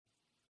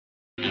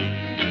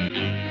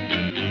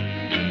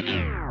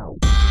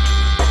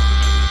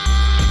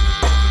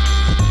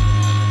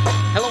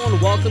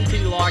Welcome to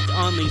the Locked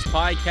On Leafs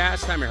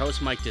podcast. I'm your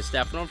host, Mike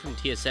DiStefano from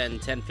TSN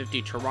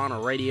 1050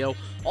 Toronto Radio,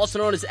 also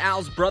known as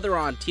Al's brother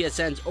on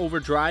TSN's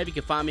Overdrive. You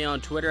can find me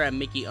on Twitter at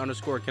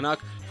Mickey_Canuck.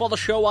 Follow the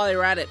show while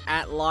you're at it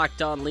at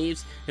Locked On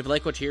Leafs. If you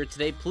like what you hear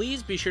today,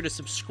 please be sure to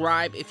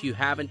subscribe if you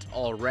haven't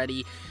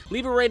already.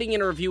 Leave a rating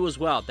and a review as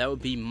well. That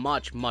would be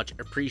much, much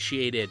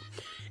appreciated.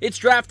 It's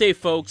draft day,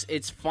 folks.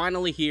 It's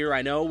finally here.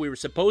 I know we were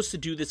supposed to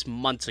do this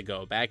months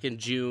ago, back in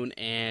June,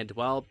 and,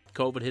 well,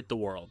 COVID hit the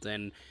world,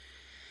 and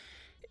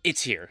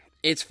it's here.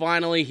 It's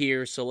finally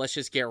here, so let's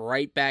just get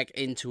right back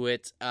into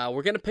it.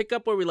 We're going to pick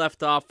up where we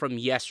left off from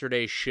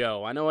yesterday's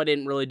show. I know I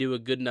didn't really do a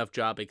good enough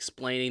job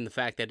explaining the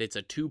fact that it's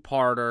a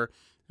two-parter,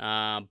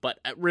 but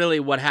really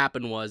what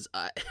happened was,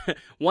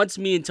 once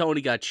me and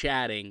Tony got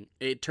chatting,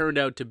 it turned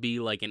out to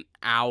be like an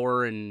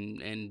hour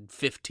and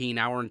 15,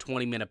 hour and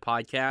 20-minute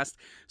podcast.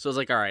 So I was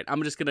like, all right,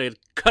 I'm just going to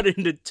cut it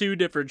into two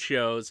different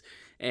shows.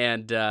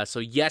 And so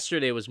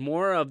yesterday was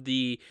more of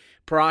the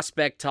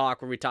prospect talk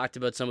where we talked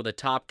about some of the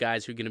top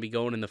guys who are going to be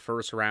going in the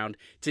first round.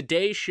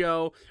 Today's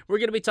show, we're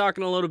going to be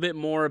talking a little bit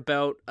more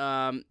about,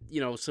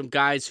 some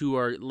guys who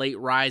are late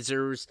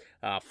risers,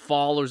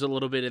 fallers a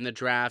little bit in the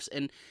drafts,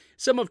 and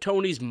some of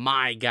Tony's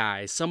my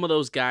guys, some of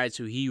those guys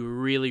who he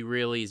really,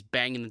 really is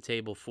banging the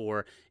table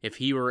for if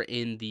he were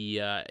in the,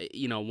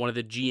 one of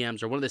the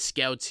GMs or one of the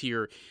scouts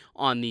here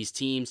on these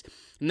teams.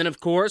 And then, of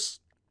course,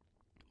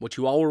 what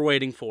you all were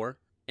waiting for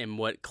and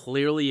what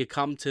clearly you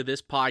come to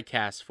this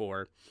podcast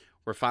for,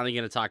 we're finally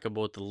going to talk about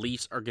what the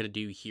Leafs are going to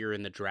do here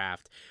in the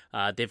draft.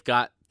 They've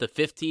got the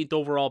 15th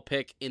overall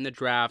pick in the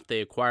draft. They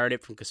acquired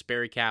it from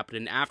Kasperi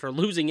Kapanen after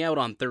losing out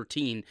on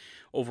 13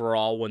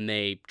 overall when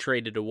they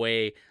traded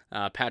away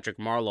Patrick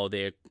Marleau.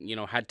 They,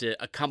 had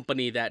to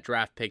accompany that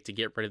draft pick to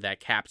get rid of that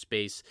cap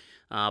space.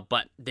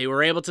 But they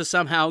were able to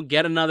somehow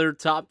get another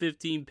top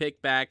 15 pick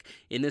back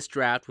in this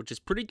draft, which is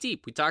pretty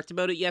deep. We talked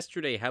about it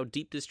yesterday, how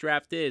deep this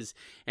draft is.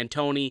 And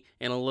Tony,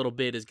 in a little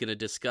bit, is going to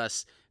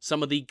discuss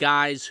some of the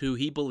guys who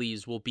he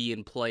believes will be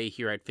in play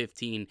here at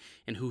 15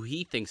 and who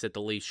he thinks that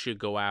the Leafs should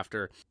go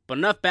after. But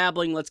enough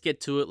babbling, let's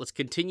get to it. Let's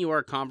continue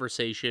our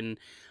conversation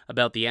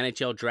about the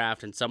NHL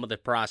draft and some of the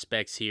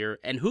prospects here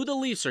and who the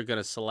Leafs are going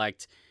to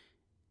select.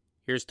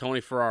 Here's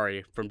Tony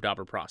Ferrari from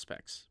Dobber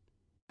Prospects.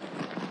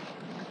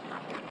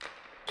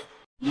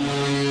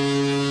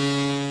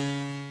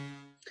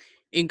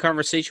 In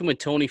conversation with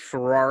Tony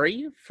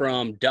Ferrari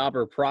from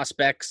Dobber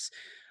Prospects.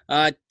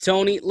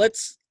 Tony,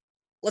 let's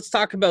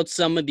talk about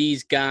some of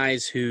these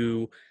guys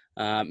who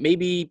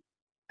maybe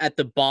at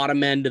the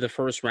bottom end of the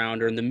first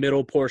round or in the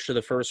middle portion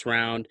of the first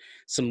round,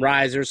 some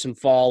risers, some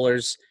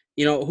fallers.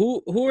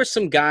 Who are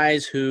some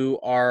guys who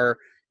are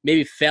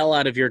maybe fell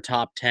out of your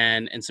top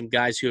 10 and some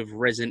guys who have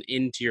risen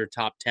into your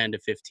top 10 to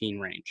 15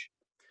 range?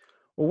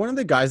 Well, one of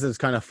the guys that's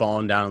kind of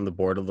fallen down on the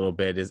board a little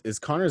bit is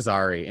Connor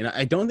Zary. And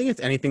I don't think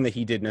it's anything that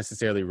he did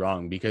necessarily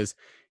wrong because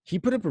he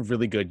put up a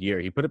really good year.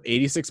 He put up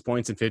 86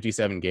 points in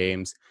 57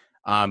 games.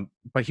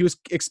 But he was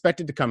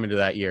expected to come into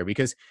that year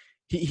because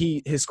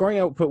his scoring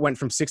output went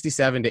from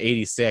 67 to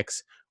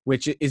 86,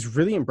 which is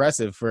really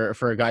impressive for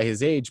a guy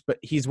his age, but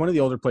he's one of the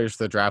older players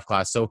for the draft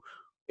class. So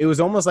it was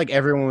almost like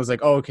everyone was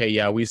like, oh, okay,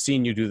 yeah, we've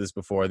seen you do this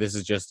before. This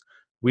is just,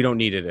 we don't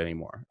need it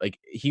anymore. Like,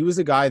 he was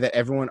a guy that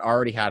everyone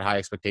already had high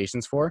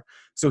expectations for.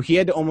 So he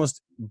had to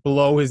almost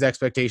blow his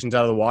expectations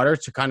out of the water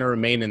to kind of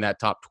remain in that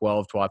top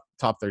 12,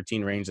 top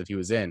 13 range that he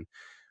was in.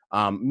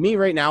 Me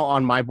right now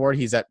on my board,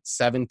 he's at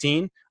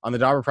 17. On the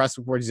Dobber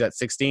Prospect board, he's at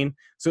 16.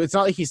 So it's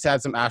not like he's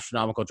had some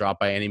astronomical drop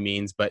by any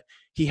means, but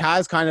he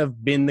has kind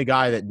of been the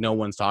guy that no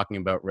one's talking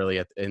about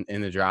really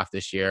in the draft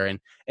this year. And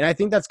I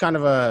think that's kind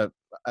of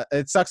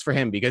it sucks for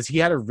him because he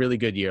had a really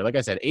good year. Like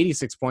I said,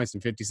 86 points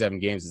in 57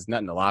 games is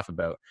nothing to laugh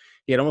about.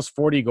 He had almost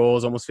 40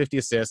 goals, almost 50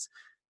 assists,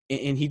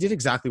 and he did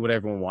exactly what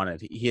everyone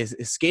wanted. His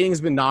skating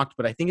has been knocked,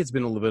 but I think it's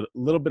been a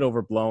little bit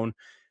overblown.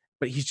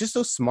 But he's just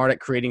so smart at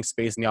creating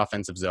space in the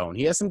offensive zone.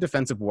 He has some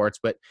defensive warts,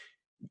 but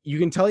you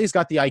can tell he's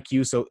got the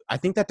IQ, so I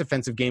think that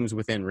defensive game is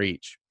within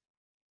reach.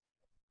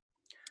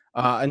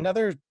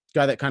 Another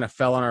guy that kind of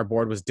fell on our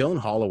board was Dylan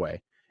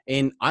Holloway.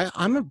 And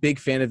I'm a big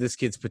fan of this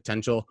kid's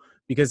potential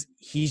because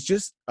he's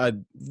just a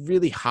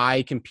really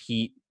high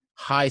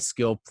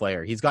skill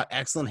player. He's got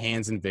excellent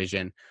hands and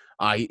vision.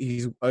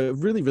 He's a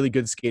really, really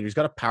good skater. He's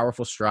got a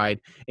powerful stride,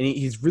 and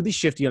he's really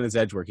shifty on his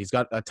edge work. He's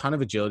got a ton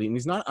of agility, and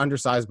he's not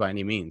undersized by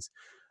any means.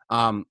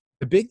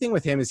 The big thing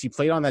with him is he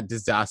played on that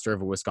disaster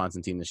of a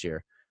Wisconsin team this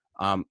year.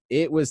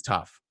 It was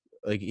tough.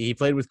 Like, he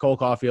played with Cole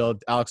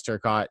Caulfield, Alex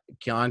Turcotte,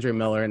 Keandre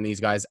Miller, and these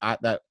guys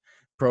at that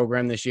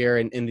program this year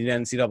in the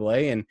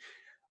NCAA. And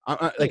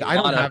I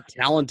don't have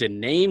talented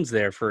names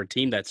there for a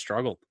team that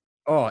struggled.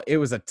 Oh, it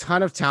was a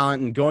ton of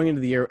talent. And going into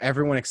the year,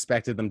 everyone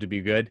expected them to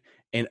be good.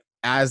 And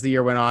as the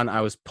year went on,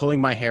 I was pulling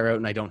my hair out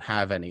and I don't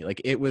have any.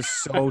 Like, it was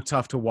so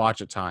tough to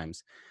watch at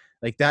times.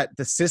 Like, that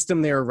the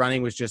system they were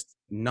running was just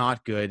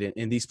not good.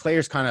 And these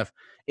players kind of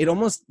it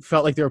almost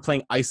felt like they were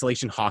playing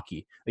isolation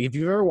hockey. Like if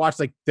you've ever watched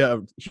like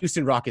the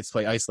Houston Rockets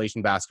play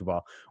isolation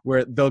basketball,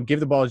 where they'll give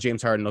the ball to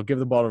James Harden, they'll give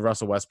the ball to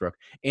Russell Westbrook,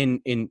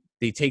 and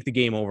they take the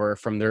game over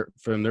from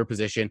their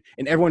position,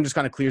 and everyone just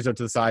kind of clears out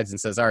to the sides and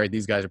says, all right,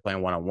 these guys are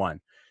playing one-on-one.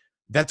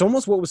 That's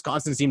almost what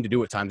Wisconsin seemed to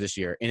do at times this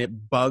year. And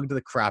it bugged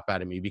the crap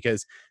out of me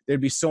because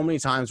there'd be so many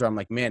times where I'm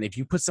like, man, if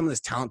you put some of this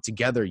talent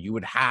together, you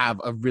would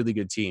have a really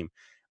good team.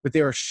 But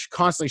they were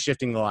constantly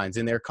shifting the lines,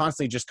 and they're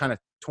constantly just kind of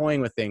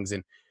toying with things.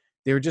 And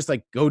they were just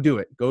like, go do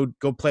it.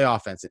 Go play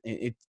offense.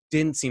 It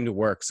didn't seem to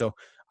work. So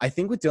I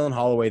think with Dylan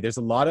Holloway, there's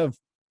a lot of,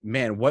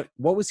 man, what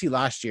was he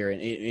last year?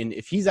 And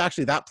if he's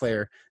actually that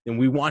player, then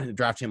we wanted to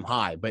draft him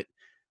high. But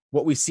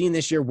what we've seen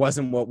this year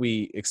wasn't what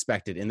we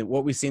expected. And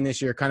what we've seen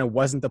this year kind of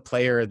wasn't the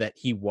player that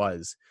he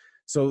was.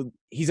 So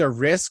he's a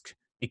risk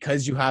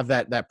because you have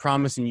that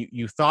promise and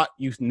you thought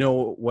you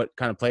know what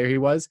kind of player he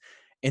was.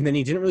 And then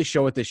he didn't really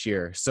show it this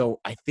year. So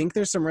I think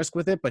there's some risk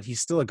with it, but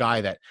he's still a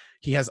guy that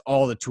he has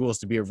all the tools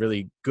to be a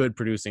really good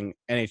producing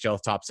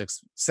NHL top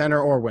 6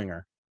 center or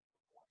winger.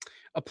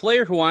 A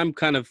player who I'm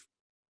kind of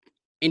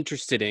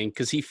interested in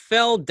because he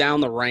fell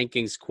down the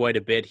rankings quite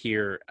a bit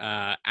here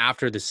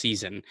after the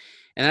season.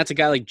 And that's a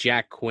guy like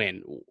Jack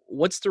Quinn.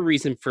 What's the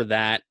reason for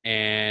that?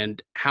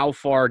 And how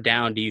far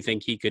down do you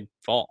think he could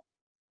fall?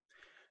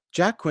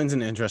 Jack Quinn's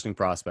an interesting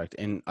prospect,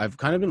 and I've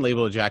kind of been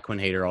labeled a Jack Quinn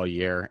hater all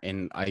year,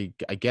 and I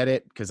get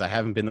it because I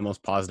haven't been the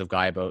most positive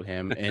guy about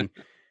him.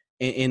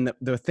 And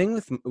the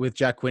thing with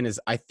Jack Quinn is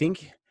I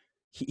think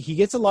he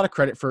gets a lot of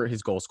credit for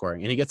his goal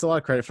scoring, and he gets a lot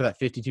of credit for that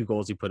 52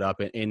 goals he put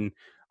up. And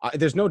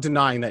there's no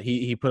denying that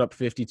he put up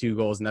 52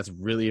 goals, and that's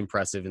really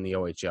impressive in the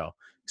OHL,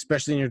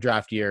 especially in your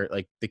draft year.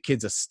 Like, the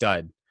kid's a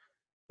stud.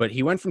 But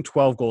he went from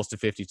 12 goals to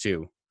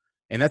 52,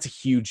 and that's a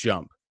huge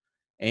jump.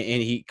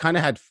 And he kind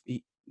of had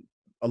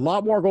a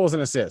lot more goals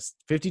and assists.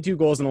 52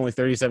 goals and only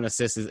 37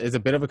 assists is a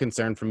bit of a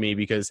concern for me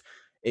because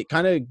it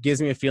kind of gives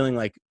me a feeling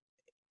like,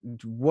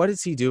 what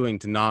is he doing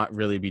to not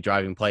really be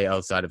driving play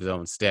outside of his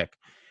own stick?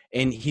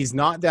 And he's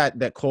not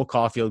that Cole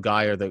Caulfield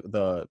guy or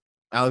the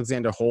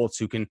Alexander Holtz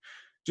who can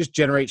just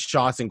generate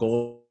shots and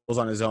goals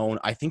on his own.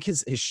 I think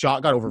his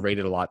shot got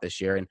overrated a lot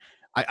this year. And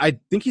I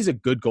think he's a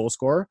good goal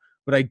scorer,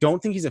 but I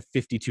don't think he's a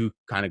 52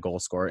 kind of goal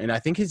scorer. And I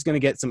think he's going to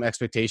get some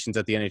expectations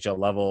at the NHL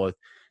level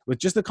with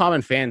just the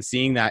common fan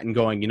seeing that and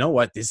going, you know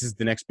what, this is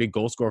the next big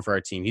goal scorer for our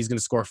team. He's going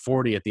to score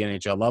 40 at the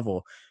NHL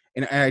level.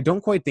 And I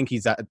don't quite think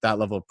he's at that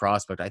level of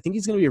prospect. I think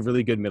he's going to be a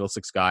really good middle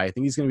six guy. I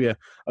think he's going to be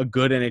a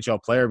good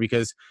NHL player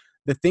because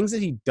the things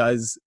that he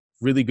does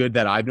really good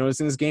that I've noticed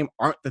in his game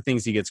aren't the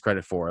things he gets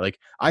credit for. Like,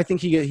 I think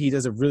he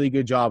does a really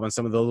good job on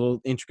some of the little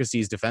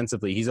intricacies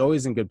defensively. He's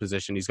always in good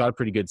position. He's got a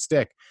pretty good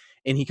stick,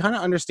 and he kind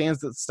of understands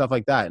that stuff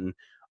like that. And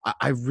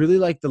I really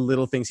like the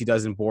little things he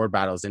does in board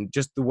battles and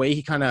just the way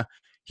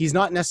he's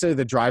not necessarily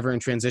the driver in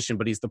transition,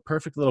 but he's the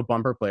perfect little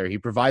bumper player. He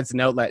provides an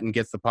outlet and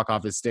gets the puck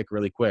off his stick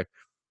really quick.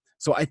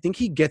 So I think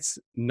he gets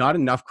not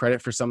enough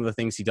credit for some of the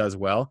things he does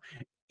well,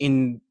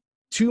 in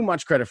too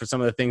much credit for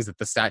some of the things that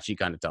the stat sheet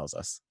kind of tells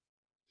us.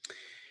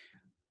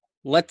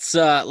 Let's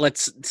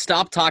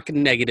stop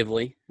talking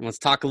negatively and let's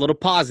talk a little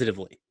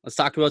positively. Let's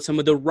talk about some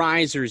of the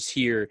risers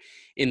here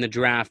in the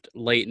draft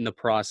late in the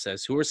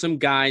process. Who are some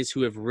guys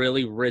who have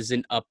really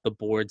risen up the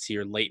boards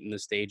here late in the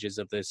stages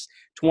of this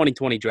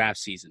 2020 draft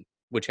season,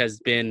 which has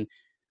been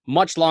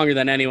much longer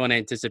than anyone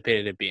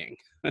anticipated it being?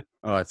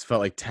 Oh, it's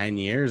felt like 10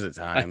 years at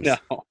times. I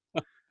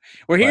know.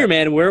 We're here,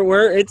 man.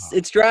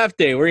 It's draft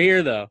day. We're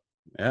here though.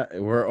 Yeah,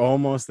 we're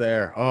almost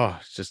there. Oh,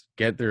 just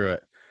get through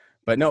it.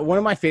 But no, one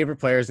of my favorite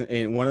players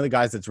and one of the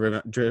guys that's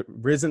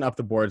risen up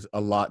the boards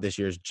a lot this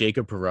year is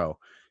Jacob Perreault.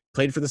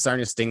 Played for the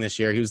Sarnia Sting this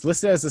year. He was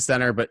listed as a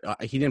center, but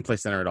he didn't play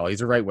center at all.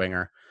 He's a right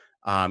winger.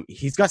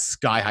 He's got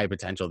sky-high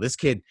potential. This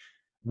kid,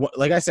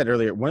 like I said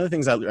earlier, one of the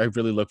things I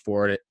really look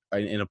for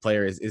in a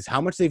player is how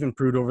much they've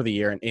improved over the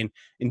year.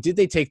 And did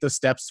they take those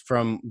steps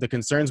from the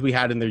concerns we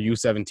had in their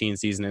U17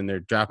 season and their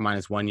draft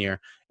 -1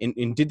 year?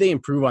 And did they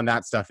improve on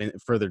that stuff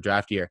for their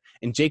draft year?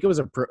 And Jacob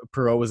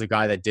Perreault was a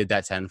guy that did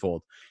that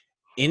tenfold.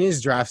 In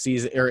his draft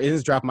season, or in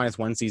his draft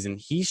 -1 season,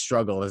 he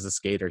struggled as a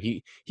skater.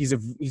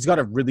 He's got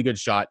a really good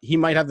shot. He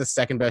might have the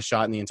second best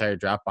shot in the entire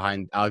draft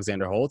behind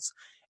Alexander Holtz.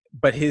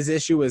 But his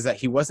issue is that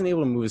he wasn't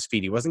able to move his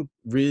feet. He wasn't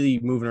really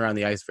moving around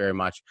the ice very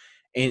much.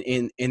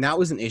 And that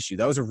was an issue.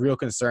 That was a real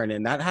concern.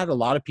 And that had a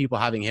lot of people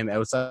having him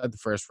outside the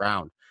first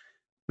round.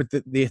 But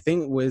the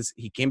thing was,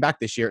 he came back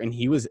this year and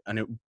he was a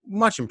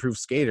much improved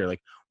skater.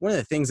 Like, one of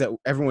the things that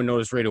everyone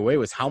noticed right away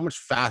was how much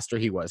faster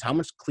he was, how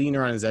much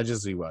cleaner on his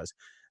edges he was.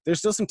 There's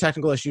still some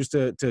technical issues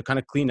to kind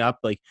of clean up.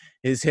 Like,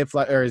 his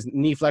his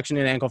knee flexion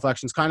and ankle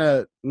flexion is kind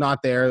of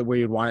not there where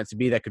you'd want it to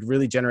be. That could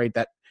really generate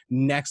that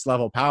next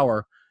level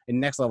power and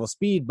next level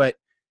speed. But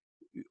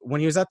when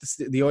he was at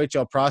the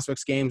OHL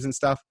prospects games and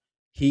stuff,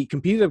 he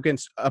competed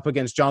up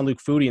against Jean-Luc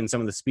Foudy in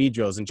some of the speed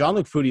drills. And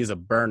Jean-Luc Foudy is a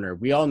burner.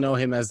 We all know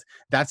him as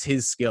that's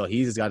his skill.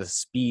 He's got a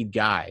speed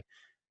guy.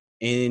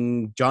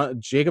 And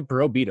Jacob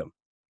Perreault beat him.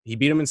 He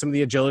beat him in some of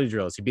the agility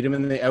drills. He beat him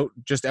in the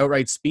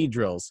outright speed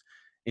drills.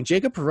 And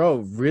Jacob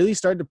Perreault really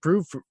started to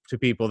prove to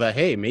people that,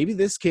 hey, maybe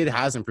this kid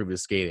has improved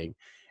his skating.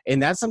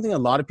 And that's something a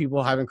lot of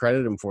people haven't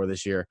credited him for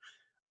this year.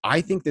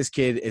 I think this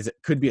kid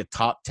could be a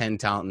top 10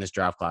 talent in this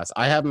draft class.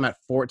 I have him at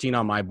 14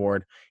 on my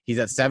board. He's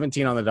at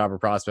 17 on the Dobber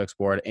Prospects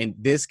board, and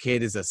this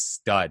kid is a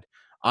stud.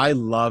 I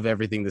love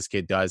everything this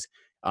kid does.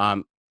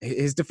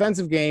 His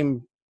defensive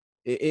game,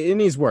 it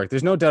needs work.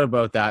 There's no doubt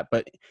about that.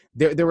 But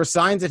there were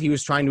signs that he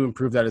was trying to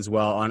improve that as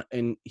well.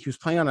 And he was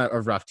playing on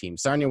a rough team.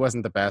 Sarnia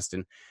wasn't the best,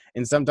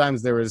 and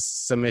sometimes there was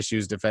some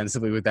issues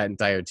defensively with that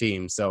entire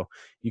team. So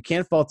you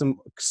can't fault him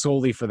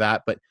solely for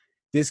that. But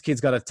this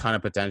kid's got a ton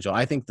of potential.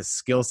 I think the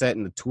skill set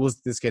and the tools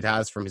that this kid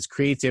has, from his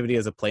creativity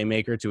as a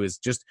playmaker to his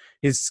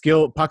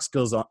puck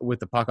skills with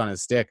the puck on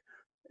his stick,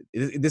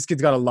 this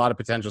kid's got a lot of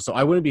potential. So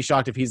I wouldn't be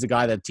shocked if he's a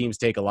guy that teams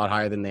take a lot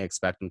higher than they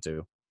expect him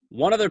to.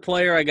 One other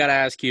player I got to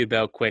ask you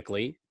about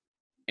quickly,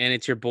 and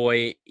it's your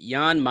boy,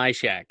 Jan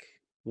Mysak.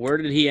 Where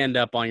did he end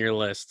up on your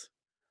list?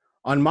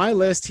 On my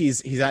list,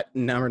 he's at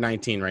number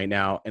 19 right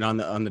now. And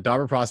on the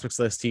Dobber Prospects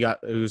list, he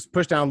was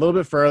pushed down a little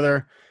bit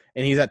further,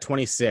 and he's at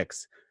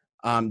 26.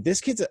 I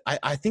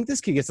think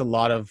this kid gets a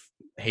lot of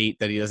hate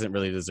that he doesn't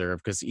really deserve,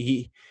 because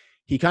he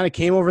kind of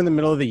came over in the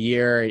middle of the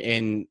year,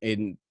 and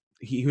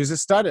he was a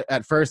stud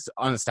at first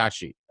on the stat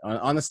sheet.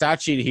 On the stat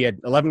sheet, he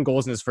had 11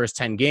 goals in his first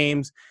 10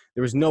 games.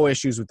 There was no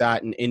issues with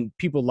that, and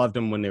people loved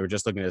him when they were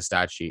just looking at his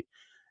stat sheet.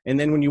 And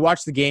then when you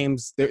watch the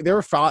games, there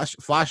were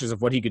flashes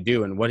of what he could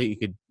do and what he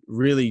could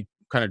really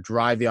kind of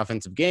drive the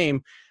offensive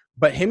game.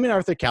 But him and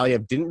Arthur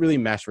Kaliev didn't really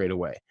mesh right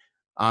away.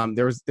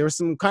 There was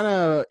some kind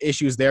of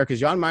issues there, because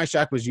Jan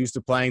Mysak was used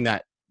to playing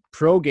that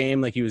pro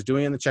game like he was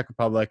doing in the Czech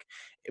Republic,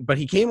 but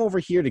he came over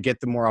here to get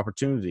the more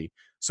opportunity.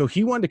 So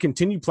he wanted to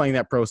continue playing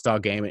that pro style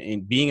game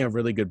and being a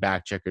really good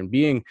back checker and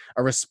being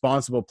a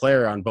responsible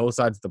player on both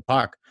sides of the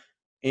puck.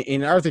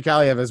 And Arthur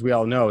Kaliev, as we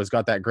all know, has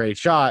got that great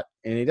shot,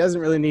 and he doesn't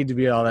really need to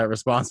be all that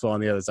responsible on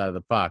the other side of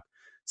the puck.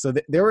 So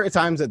there were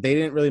times that they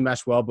didn't really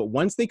mesh well, but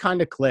once they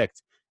kind of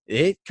clicked,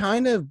 it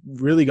kind of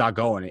really got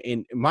going.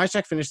 And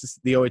Mysak finished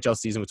the OHL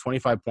season with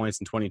 25 points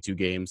in 22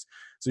 games.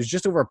 So he's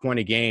just over a point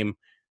a game,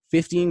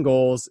 15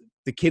 goals.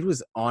 The kid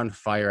was on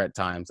fire at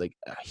times. Like,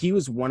 he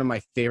was one of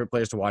my favorite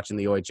players to watch in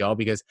the OHL,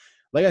 because,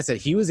 like I said,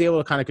 he was able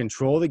to kind of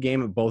control the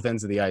game at both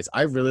ends of the ice.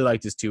 I really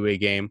liked his two-way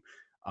game.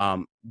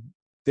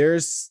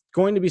 There's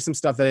going to be some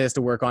stuff that he has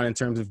to work on in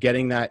terms of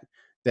getting that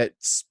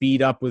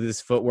speed up with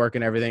his footwork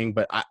and everything.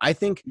 But I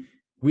think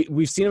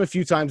we've seen him a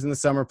few times in the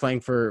summer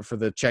playing for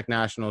the Czech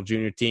national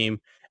junior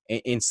team,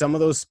 and some of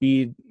those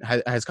speed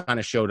has kind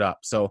of showed up.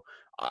 So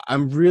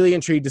I'm really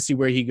intrigued to see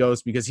where he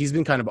goes, because he's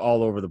been kind of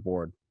all over the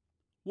board.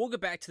 We'll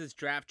get back to this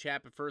draft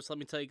chat, but first let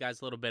me tell you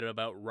guys a little bit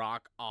about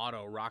Rock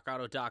Auto.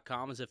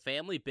 RockAuto.com is a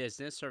family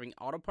business serving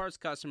auto parts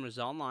customers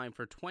online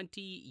for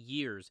 20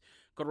 years.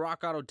 Go to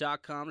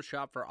RockAuto.com to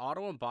shop for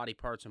auto and body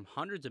parts from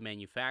hundreds of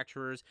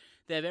manufacturers.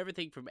 They have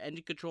everything from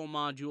engine control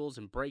modules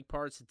and brake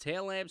parts to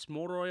tail lamps,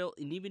 motor oil,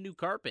 and even new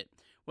carpet.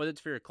 Whether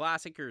it's for your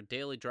classic or your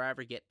daily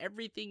driver, get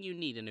everything you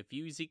need in a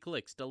few easy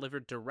clicks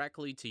delivered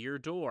directly to your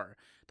door.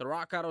 The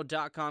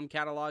RockAuto.com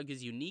catalog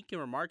is unique and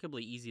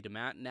remarkably easy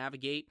to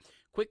navigate.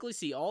 Quickly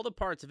see all the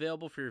parts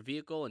available for your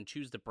vehicle and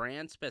choose the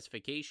brand,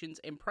 specifications,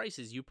 and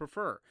prices you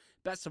prefer.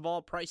 Best of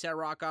all, price at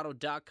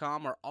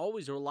RockAuto.com are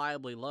always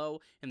reliably low,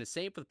 and the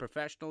same for the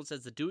professionals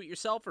as the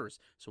do-it-yourselfers.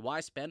 So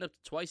why spend up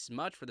to twice as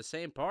much for the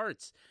same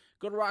parts?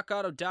 Go to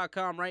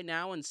RockAuto.com right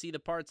now and see the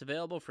parts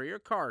available for your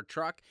car or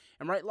truck,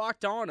 and write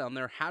Locked On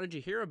their How Did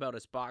You Hear About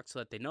Us box so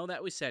that they know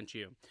that we sent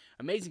you.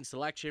 Amazing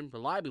selection,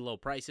 reliably low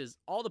prices,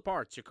 all the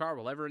parts your car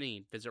will ever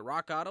need. Visit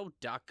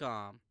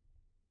RockAuto.com.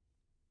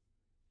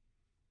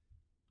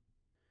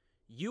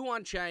 You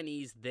want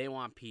Chinese, they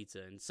want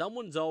pizza, and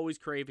someone's always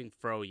craving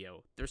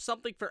froyo. There's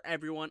something for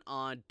everyone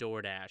on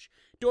DoorDash.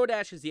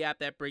 DoorDash is the app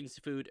that brings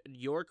food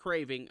you're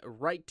craving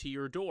right to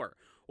your door.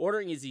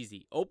 Ordering is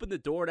easy. Open the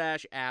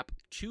DoorDash app,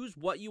 choose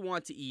what you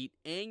want to eat,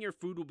 and your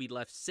food will be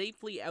left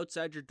safely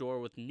outside your door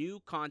with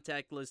new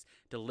contactless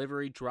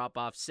delivery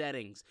drop-off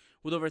settings.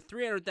 With over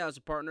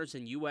 300,000 partners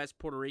in US,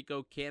 Puerto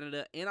Rico,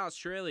 Canada, and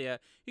Australia,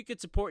 you can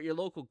support your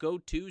local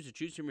go-tos or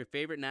choose from your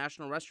favorite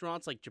national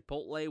restaurants like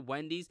Chipotle,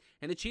 Wendy's,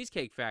 and the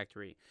Cheesecake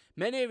Factory.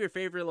 Many of your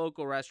favorite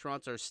local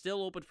restaurants are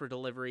still open for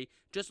delivery.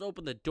 Just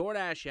open the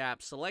DoorDash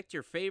app, select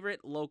your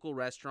favorite local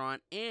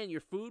restaurant, and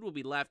your food will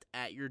be left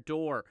at your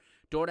door.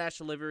 DoorDash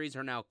deliveries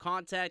are now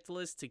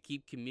contactless to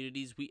keep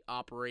communities we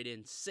operate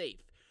in safe.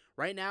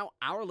 Right now,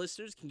 our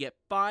listeners can get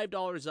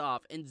 $5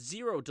 off and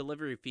zero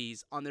delivery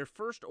fees on their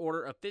first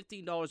order of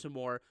 $15 or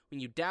more when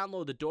you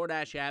download the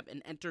DoorDash app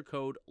and enter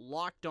code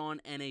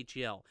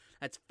LOCKEDONNHL.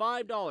 That's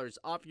 $5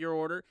 off your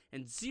order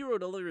and zero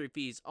delivery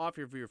fees off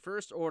your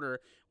first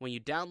order when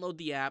you download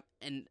the app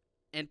and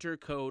enter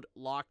code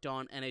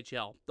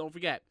LOCKEDONNHL. Don't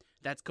forget,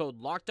 that's code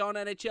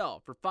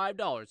LOCKEDONNHL for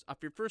 $5 off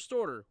your first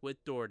order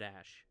with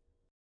DoorDash.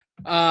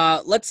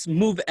 Let's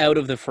move out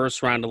of the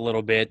first round a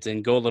little bit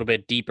and go a little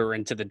bit deeper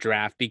into the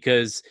draft,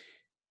 because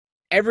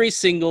every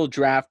single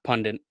draft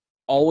pundit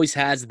always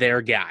has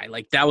their guy.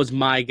 Like, that was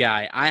my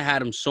guy. I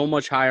had him so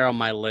much higher on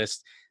my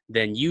list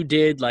than you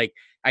did. Like,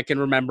 I can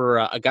remember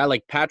a guy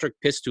like Patrick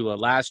Pistula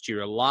last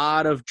year. A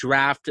lot of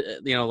draft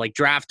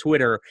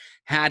Twitter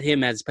had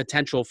him as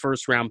potential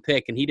first-round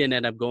pick, and he didn't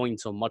end up going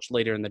until much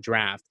later in the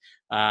draft.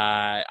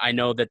 I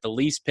know that the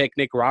Leafs pick,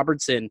 Nick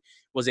Robertson,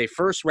 was a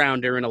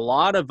first-rounder in a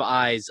lot of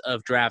eyes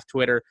of draft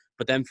Twitter,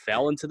 but then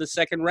fell into the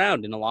second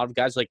round. And a lot of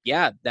guys like,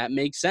 yeah, that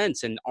makes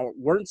sense, and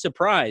weren't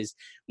surprised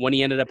when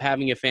he ended up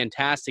having a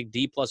fantastic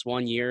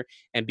D+1 year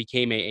and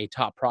became a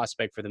top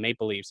prospect for the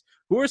Maple Leafs.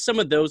 Who are some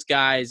of those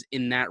guys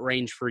in that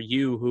range for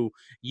you who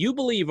you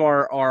believe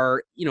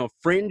are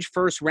fringe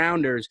first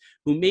rounders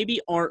who maybe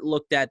aren't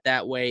looked at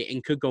that way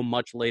and could go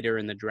much later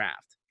in the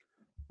draft?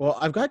 Well,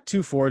 I've got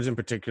two forwards in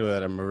particular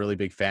that I'm a really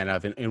big fan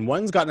of, and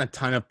one's gotten a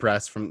ton of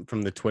press from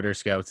the Twitter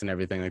scouts and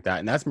everything like that,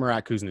 and that's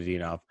Marat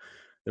Kuznetsov,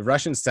 the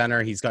Russian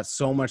center. He's got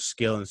so much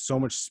skill and so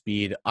much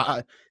speed.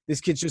 This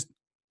kid's just,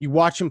 you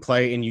watch him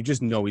play and you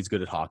just know he's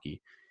good at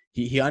hockey.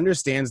 He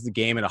understands the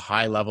game at a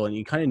high level, and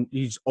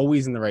he's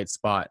always in the right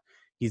spot.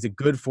 He's a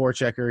good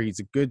forechecker. He's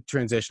a good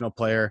transitional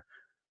player.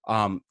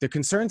 The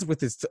concerns with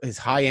his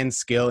high end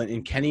skill,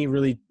 and can he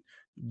really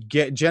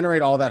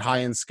generate all that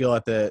high end skill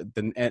at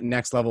the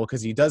next level,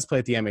 because he does play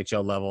at the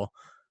MHL level,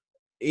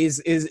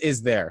 is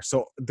there.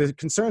 So the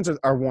concerns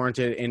are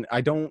warranted, and I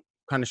don't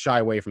kind of shy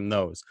away from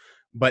those.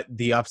 But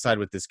the upside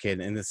with this kid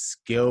and the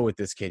skill with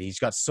this kid, he's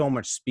got so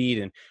much speed,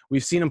 and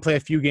we've seen him play a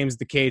few games at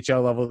the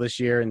KHL level this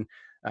year, and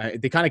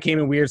they kind of came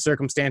in weird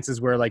circumstances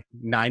where like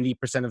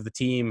 90% of the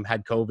team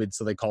had COVID,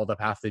 so they called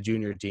up half the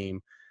junior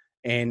team,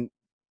 and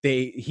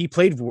he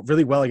played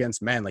really well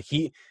against men. Like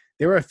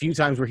there were a few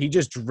times where he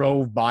just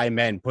drove by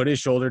men, put his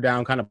shoulder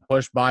down, kind of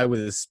pushed by with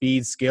his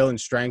speed, skill, and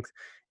strength.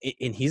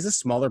 And he's a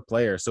smaller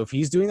player. So if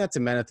he's doing that to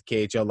men at the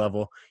KHL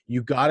level,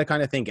 you got to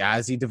kind of think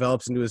as he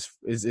develops into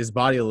his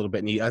body a little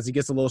bit, and as he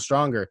gets a little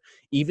stronger,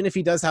 even if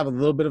he does have a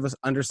little bit of an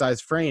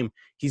undersized frame,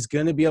 he's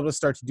going to be able to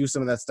start to do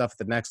some of that stuff at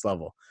the next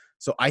level.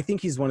 So I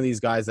think he's one of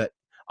these guys that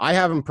I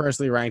have him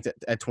personally ranked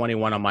at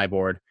 21 on my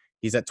board.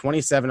 He's at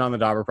 27 on the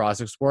Dobber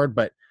Prospects board,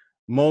 but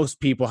most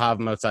people have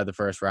him outside the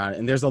first round.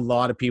 And there's a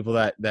lot of people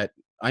that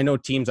I know,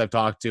 teams I've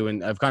talked to,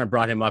 and I've kind of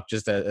brought him up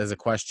just as a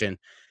question.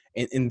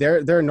 And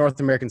there are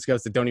North American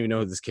scouts that don't even know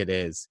who this kid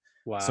is.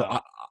 Wow. So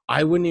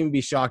I wouldn't even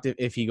be shocked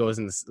if he goes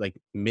in this like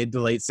mid to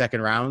late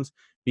second rounds,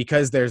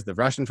 because there's the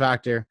Russian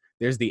factor,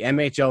 there's the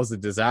MHL's the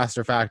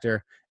disaster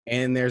factor,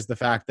 and there's the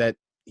fact that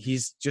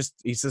he's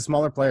a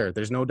smaller player.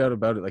 There's no doubt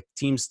about it. Like,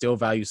 teams still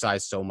value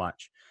size so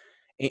much.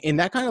 And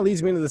that kind of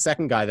leads me into the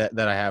second guy that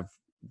I have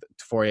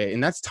for you,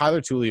 and that's Tyler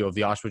Tullio of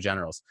the Oshawa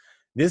Generals.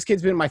 This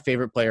kid's been my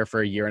favorite player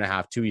for a year and a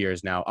half, 2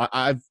 years now.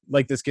 I've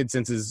liked this kid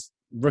since his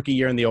rookie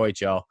year in the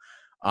OHL.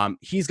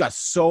 He's got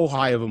so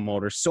high of a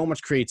motor, so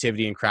much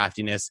creativity and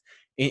craftiness,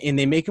 and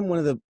they make him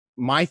one of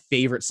my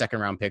favorite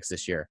second-round picks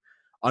this year.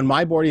 On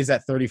my board, he's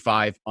at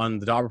 35. On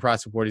the Dobber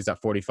Prospect board, he's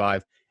at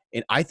 45.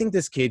 And I think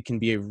this kid can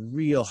be a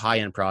real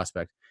high-end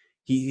prospect.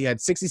 He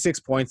had 66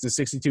 points in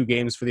 62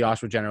 games for the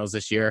Oshawa Generals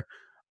this year,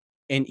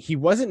 and he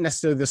wasn't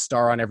necessarily the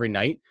star on every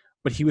night,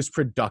 but he was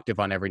productive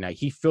on every night.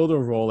 He filled a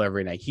role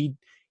every night.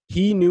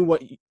 He knew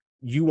what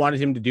you wanted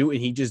him to do,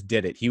 and he just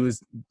did it. He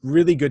was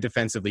really good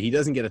defensively. He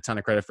doesn't get a ton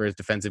of credit for his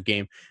defensive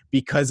game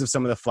because of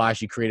some of the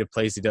flashy creative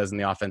plays he does in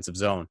the offensive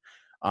zone.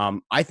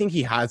 I think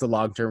he has a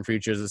long-term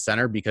future as a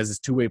center because his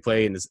two-way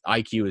play and his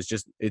IQ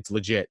is it's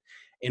legit.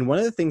 And one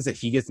of the things that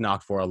he gets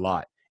knocked for a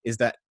lot is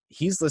that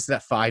he's listed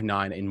at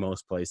 5'9" in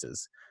most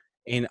places.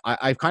 And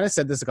I've kind of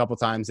said this a couple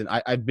times, and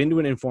I've been to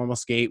an informal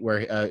skate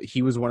where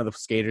he was one of the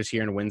skaters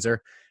here in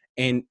Windsor,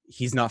 and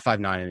he's not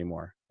 5'9"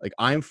 anymore. Like,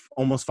 I'm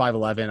almost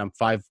 5'11". I'm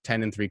 5'10"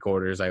 and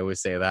 3/4. I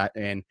always say that.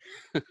 And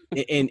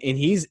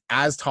he's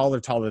as taller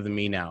than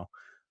me now.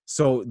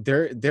 So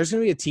there's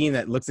going to be a team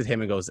that looks at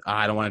him and goes,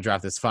 I don't want to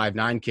draft this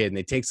 5'9" kid. And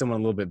they take someone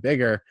a little bit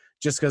bigger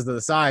just because of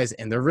the size.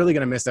 And they're really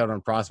going to miss out on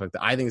a prospect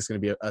that I think is going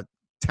to be a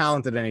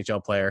talented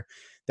NHL player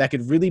that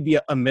could really be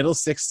a middle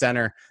six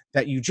center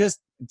that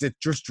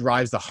just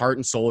drives the heart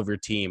and soul of your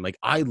team. Like,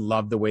 I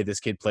love the way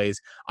this kid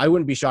plays. I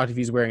wouldn't be shocked if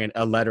he's wearing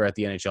a letter at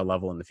the NHL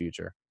level in the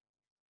future.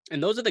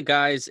 And those are the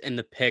guys and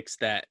the picks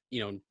that,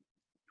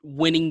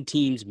 winning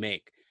teams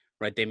make,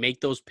 right? They make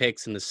those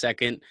picks in the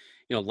second,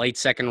 late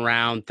second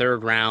round,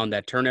 third round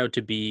that turn out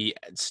to be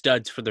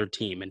studs for their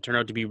team and turn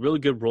out to be really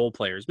good role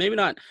players. Maybe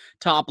not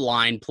top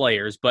line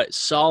players, but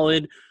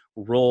solid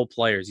role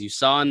players. You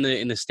saw in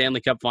the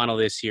Stanley Cup final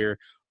this year,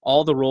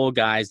 all the role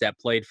guys that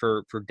played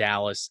for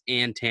Dallas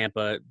and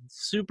Tampa,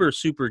 super,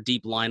 super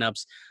deep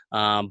lineups,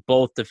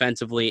 both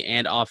defensively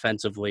and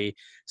offensively.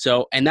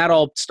 So, and that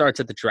all starts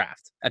at the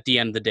draft at the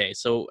end of the day.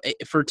 So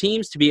for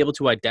teams to be able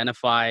to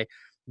identify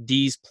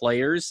these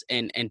players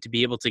and to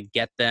be able to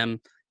get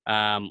them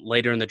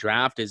later in the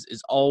draft is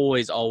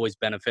always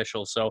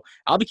beneficial. So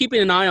I'll be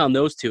keeping an eye on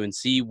those two and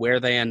see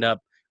where they end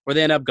up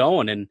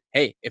going. And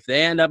hey, if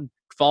they end up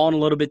falling a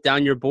little bit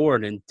down your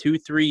board and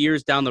 2-3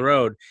 years down the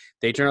road,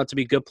 they turn out to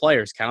be good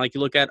players. Kind of like you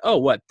look at,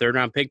 third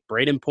round pick,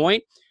 Braden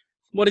Point.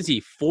 What is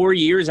he, 4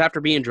 years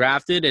after being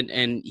drafted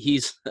and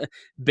he's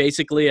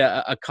basically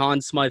a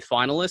Conn Smythe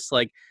finalist?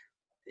 Like,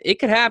 it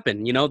could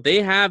happen.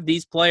 They have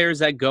these players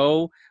that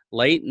go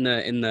late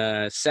in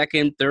the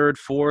second, third,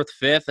 fourth,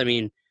 fifth. I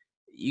mean,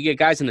 you get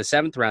guys in the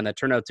seventh round that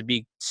turn out to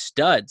be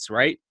studs,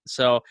 right?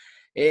 So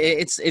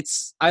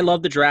it's I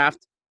love the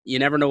draft. You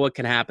never know what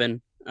can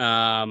happen.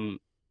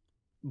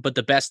 But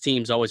the best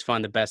teams always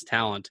find the best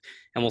talent,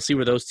 and we'll see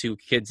where those two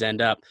kids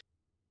end up.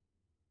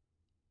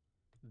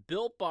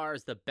 Built Bar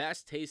is the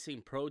best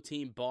tasting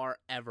protein bar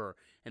ever,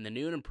 and the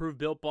new and improved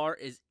Built Bar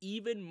is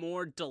even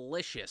more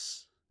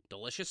delicious.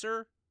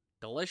 Deliciouser?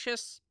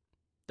 Delicious?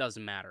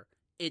 Doesn't matter.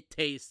 It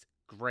tastes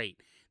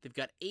great. They've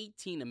got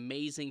 18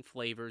 amazing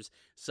flavors,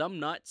 some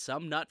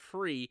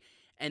nut-free,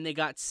 and they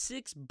got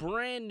 6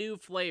 brand new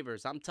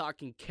flavors. I'm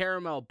talking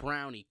caramel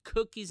brownie,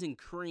 cookies and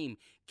cream,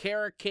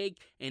 carrot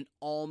cake, and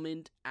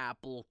almond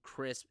apple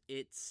crisp.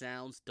 It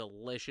sounds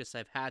delicious.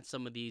 I've had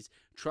some of these.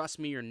 Trust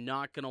me, you're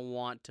not going to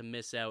want to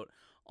miss out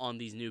on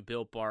these new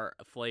Built Bar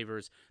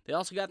flavors. They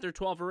also got their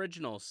 12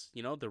 originals,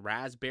 the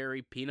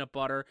raspberry, peanut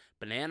butter,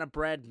 banana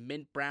bread,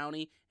 mint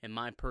brownie, and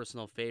my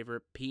personal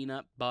favorite,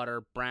 peanut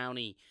butter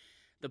brownie.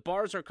 The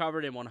bars are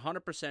covered in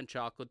 100%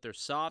 chocolate. They're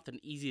soft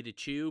and easy to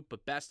chew,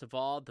 but best of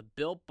all, the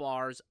Built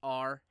Bars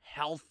are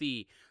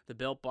healthy. The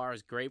Built Bar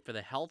is great for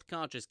the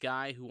health-conscious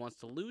guy who wants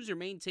to lose or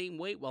maintain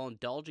weight while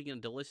indulging in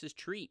a delicious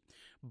treat.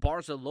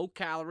 Bars are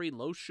low-calorie,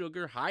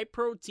 low-sugar,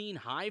 high-protein,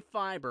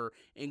 high-fiber,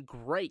 and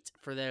great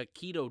for the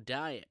keto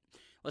diet.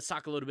 Let's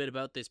talk a little bit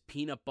about this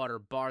peanut butter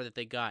bar that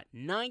they got.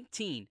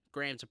 19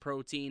 grams of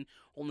protein,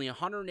 only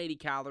 180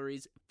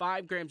 calories,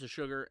 5 grams of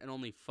sugar, and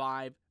only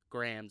 5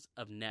 grams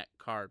of net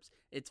carbs.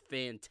 It's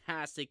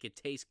fantastic. It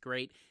tastes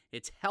great.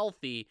 It's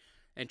healthy.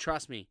 And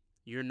trust me,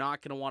 you're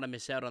not going to want to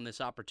miss out on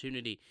this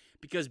opportunity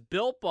because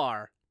Built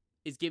Bar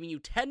is giving you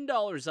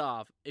 $10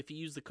 off if you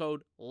use the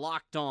code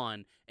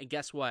LOCKEDON. And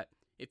guess what?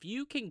 If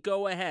you can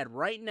go ahead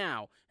right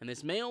now, and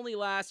this may only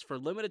last for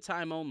limited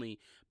time only,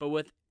 but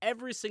with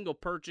every single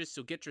purchase,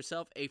 you'll get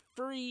yourself a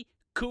free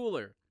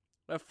cooler.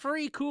 A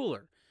free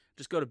cooler.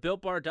 Just go to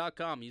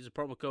BuiltBar.com, use the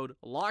promo code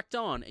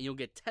LOCKEDON, and you'll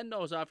get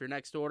 $10 off your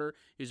next order.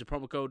 Use the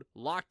promo code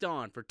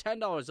LOCKEDON for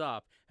 $10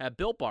 off at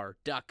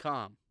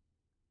BuiltBar.com.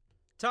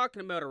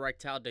 Talking about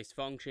erectile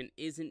dysfunction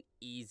isn't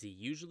easy.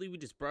 Usually we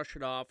just brush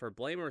it off or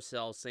blame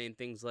ourselves saying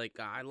things like,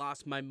 I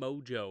lost my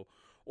mojo.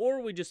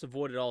 Or we just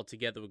avoid it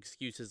altogether with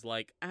excuses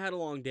like, I had a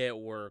long day at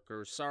work,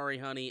 or sorry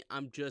honey,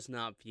 I'm just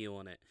not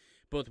feeling it.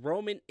 But with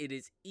Roman, it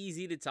is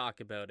easy to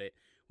talk about it.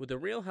 With a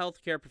real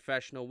healthcare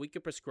professional, we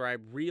can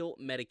prescribe real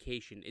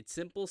medication. It's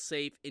simple,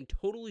 safe, and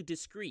totally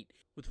discreet.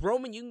 With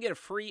Roman, you can get a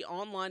free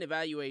online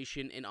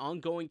evaluation and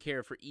ongoing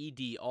care for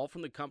ED, all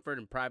from the comfort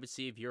and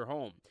privacy of your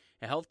home.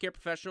 A healthcare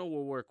professional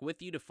will work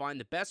with you to find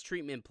the best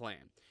treatment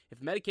plan.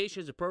 If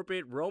medication is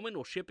appropriate, Roman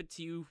will ship it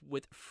to you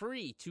with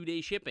free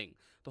 2-day shipping.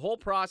 The whole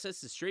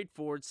process is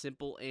straightforward,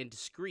 simple, and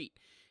discreet.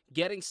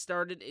 Getting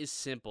started is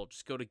simple.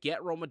 Just go to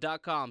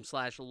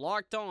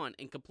GetRoma.com/lockedon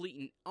and complete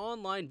an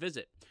online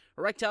visit.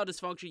 Erectile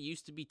dysfunction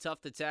used to be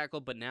tough to tackle,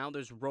 but now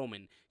there's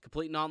Roman.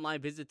 Complete an online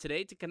visit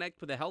today to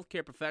connect with a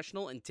healthcare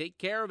professional and take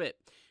care of it.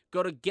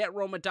 Go to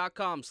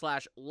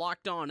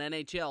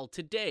GetRoma.com/lockedonnhl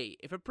today.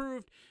 If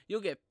approved, you'll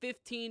get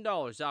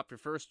 $15 off your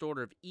first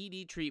order of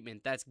ED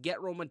treatment. That's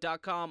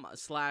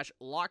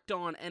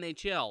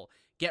GetRoma.com/lockedonnhl.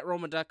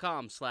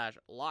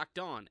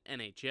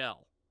 GetRoma.com/lockedonnhl.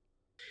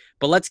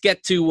 But let's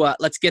get to what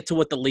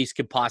the Leafs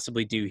could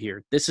possibly do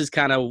here. This is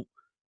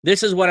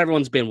what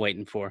everyone's been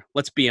waiting for.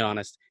 Let's be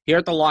honest. Here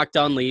at the Locked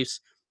On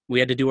Leafs, we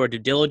had to do our due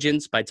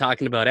diligence by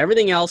talking about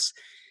everything else,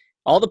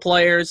 all the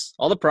players,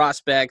 all the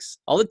prospects,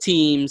 all the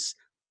teams.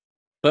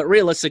 But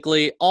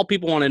realistically, all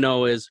people want to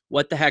know is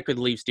what the heck are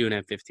the Leafs doing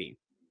at 15?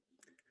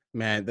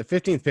 Man, the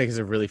 15th pick is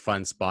a really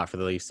fun spot for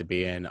the Leafs to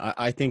be in.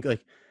 I think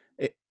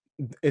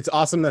it's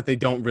awesome that they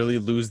don't really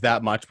lose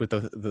that much with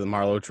the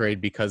Marleau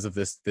trade because of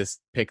this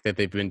pick that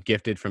they've been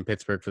gifted from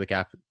Pittsburgh for the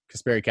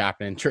Kasperi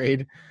Kapanen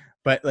trade.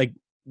 But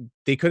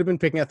they could have been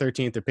picking at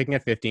 13th. They're picking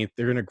at 15th.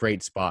 They're in a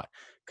great spot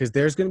because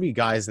there's going to be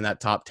guys in that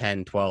top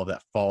 10, 12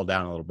 that fall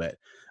down a little bit.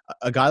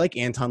 A guy like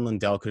Anton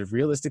Lundell could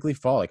realistically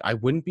fall. I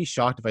wouldn't be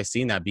shocked if I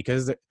seen that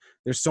because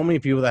there's so many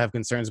people that have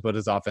concerns about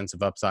his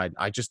offensive upside.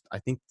 I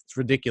think it's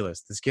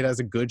ridiculous. This kid has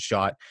a good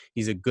shot.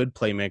 He's a good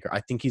playmaker.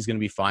 I think he's going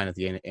to be fine at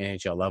the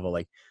NHL level.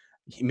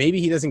 Maybe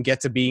he doesn't get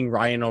to being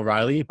Ryan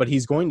O'Reilly, but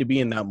he's going to be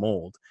in that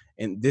mold.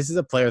 And this is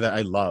a player that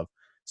I love.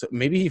 So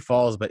maybe he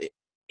falls, but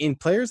in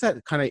players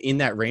that kind of in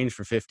that range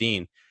for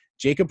 15,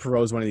 Jacob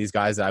Perreault is one of these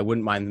guys that I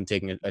wouldn't mind them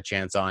taking a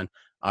chance on.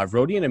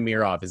 Rodion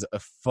Amirov is a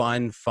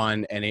fun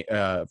and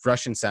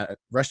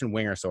Russian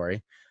winger.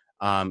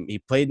 He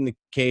played in the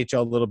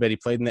KHL a little bit. He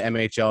played in the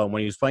MHL, and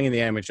when he was playing in the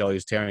MHL, he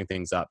was tearing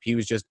things up. He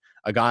was just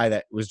a guy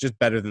that was just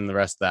better than the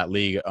rest of that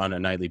league on a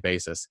nightly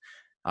basis.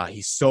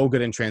 He's so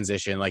good in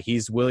transition.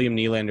 He's William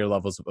Nylander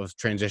levels of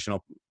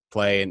transitional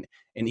play, and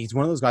he's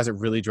one of those guys that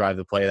really drive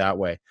the play that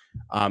way.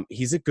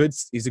 He's a good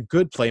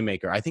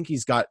playmaker. I think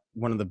he's got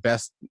one of the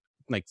best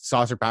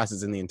saucer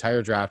passes in the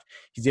entire draft.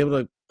 He's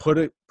able to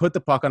put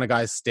the puck on a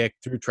guy's stick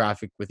through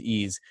traffic with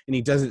ease, and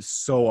he does it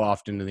so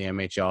often in the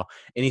MHL,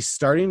 and he's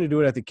starting to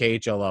do it at the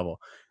KHL level.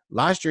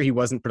 Last year, he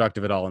wasn't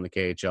productive at all in the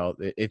KHL.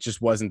 It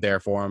just wasn't there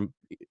for him,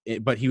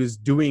 but he was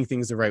doing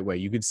things the right way.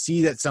 You could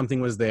see that something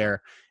was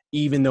there,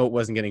 even though it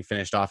wasn't getting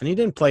finished off. And he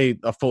didn't play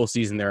a full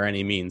season there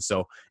any means.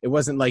 So it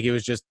wasn't like it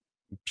was just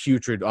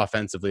putrid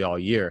offensively all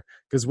year,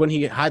 because when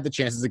he had the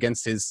chances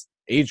against his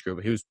age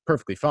group, he was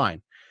perfectly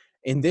fine.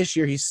 And this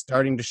year, he's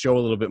starting to show a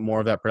little bit more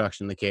of that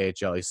production in the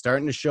KHL. He's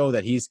starting to show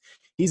that he's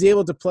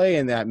able to play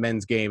in that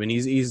men's game, and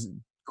he's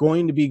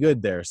going to be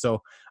good there.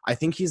 So I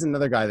think he's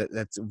another guy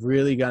that's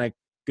really gonna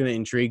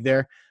intrigue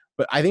there.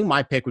 But I think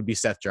my pick would be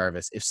Seth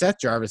Jarvis. If Seth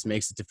Jarvis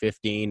makes it to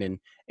 15,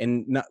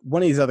 and not,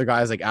 one of these other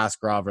guys like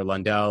Askarov or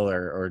Lundell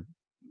or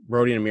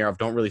Rodion Amirov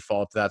don't really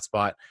fall to that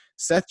spot,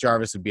 Seth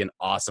Jarvis would be an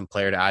awesome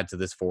player to add to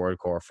this forward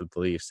core for the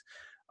Leafs.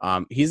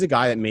 He's a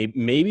guy that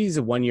maybe he's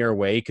a 1 year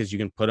away, because you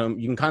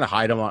can kind of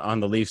hide him on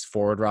the Leafs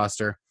forward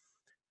roster,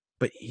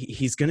 but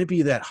he's going to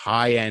be that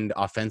high end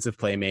offensive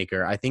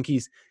playmaker. I think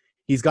he's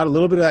got a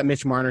little bit of that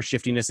Mitch Marner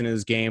shiftiness in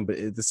his game,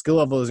 but the skill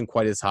level isn't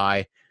quite as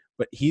high.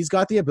 But he's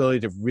got the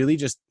ability to really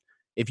just,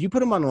 if you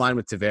put him on the line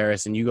with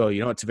Tavares and you go, you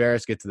know what,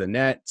 Tavares, get to the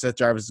net, Seth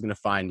Jarvis is going to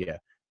find you.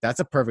 That's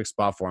a perfect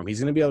spot for him. He's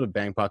going to be able to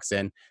bang pucks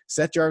in.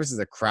 Seth Jarvis is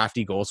a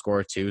crafty goal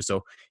scorer too,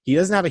 so he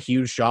doesn't have a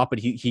huge shot, but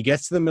he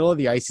gets to the middle of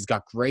the ice. He's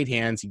got great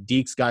hands. He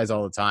dekes guys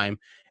all the time,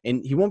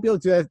 and he won't be able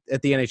to do that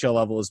at the NHL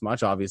level as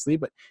much, obviously,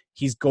 but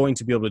he's going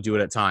to be able to do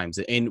it at times.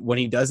 And when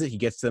he does it, he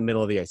gets to the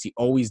middle of the ice. He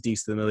always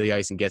dekes to the middle of the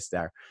ice and gets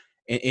there.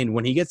 And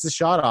when he gets the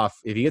shot off,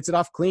 if he gets it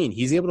off clean,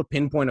 he's able to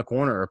pinpoint a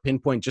corner or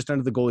pinpoint just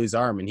under the goalie's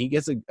arm, and he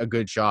gets a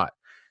good shot.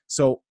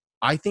 So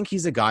I think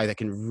he's a guy that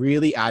can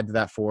really add to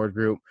that forward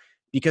group,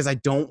 because I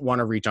don't want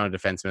to reach on a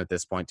defenseman at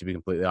this point, to be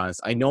completely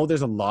honest. I know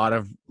there's a lot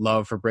of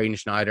love for Braden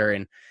Schneider,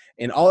 and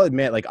I'll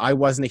admit, like, I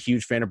wasn't a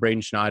huge fan of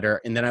Braden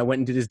Schneider, and then I went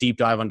and did his deep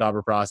dive on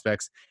Dobber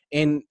prospects,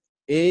 and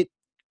it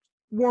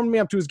warmed me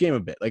up to his game a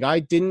bit. Like, I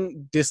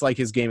didn't dislike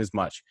his game as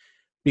much,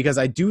 because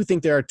I do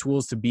think there are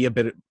tools to be a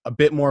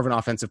bit more of an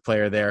offensive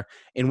player there.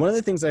 And one of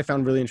the things I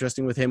found really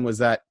interesting with him was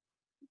that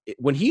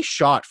when he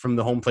shot from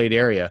the home plate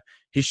area,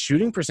 his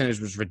shooting percentage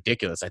was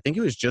ridiculous. I think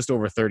it was just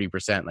over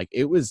 30%. Like,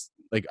 it was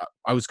like,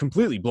 I was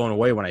completely blown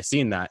away when I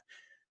seen that.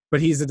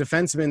 But he's a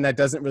defenseman that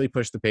doesn't really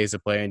push the pace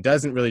of play and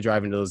doesn't really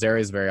drive into those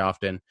areas very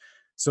often.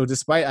 So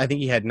despite, I think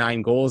he had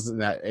 9 goals in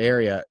that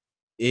area,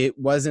 it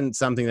wasn't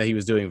something that he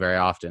was doing very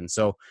often.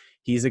 So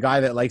he's a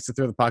guy that likes to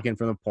throw the puck in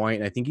from the point,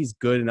 and I think he's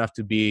good enough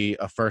to be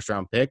a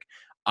first-round pick.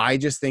 I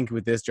just think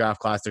with this draft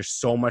class, there's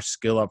so much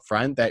skill up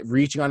front that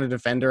reaching on a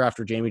defender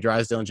after Jamie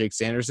Drysdale and Jake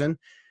Sanderson,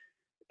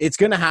 it's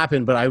going to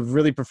happen, but I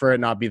really prefer it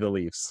not be the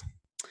Leafs.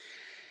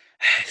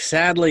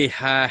 Sadly,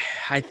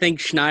 I think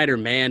Schneider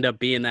may end up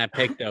being that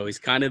pick, though. He's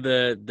kind of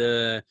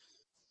the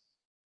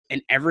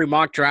in every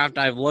mock draft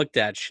I've looked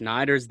at,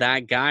 Schneider's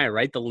that guy,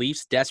 right? The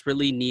Leafs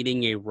desperately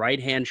needing a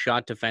right-hand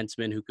shot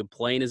defenseman who could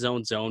play in his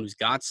own zone, who's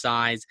got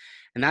size,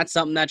 and that's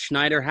something that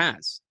Schneider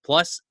has.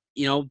 Plus,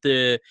 you know,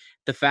 the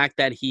fact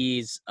that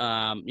he's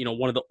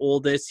one of the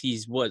oldest,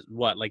 he's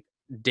like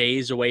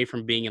days away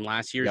from being in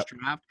last year's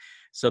draft.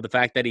 So the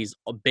fact that he's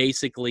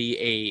basically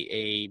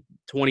a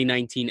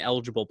 2019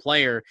 eligible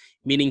player,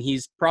 meaning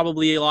he's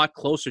probably a lot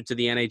closer to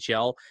the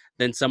NHL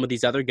than some of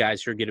these other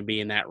guys who are going to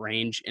be in that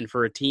range. And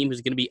for a team who's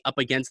going to be up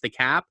against the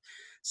cap,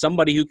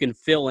 somebody who can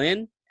fill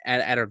in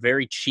at a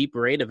very cheap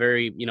rate, a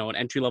very, an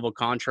entry-level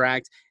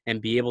contract,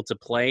 and be able to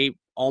play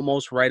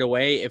almost right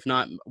away, if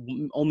not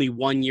only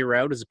 1 year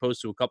out as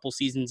opposed to a couple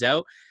seasons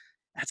out,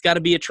 that's got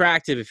to be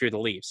attractive if you're the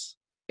Leafs.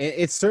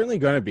 It's certainly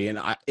going to be. And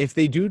if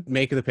they do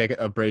make the pick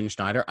of Braden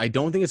Schneider, I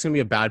don't think it's going to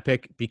be a bad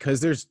pick, because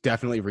there's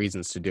definitely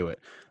reasons to do it.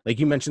 Like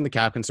you mentioned, the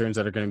cap concerns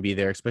that are going to be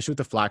there, especially with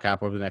the flat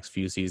cap over the next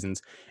few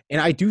seasons.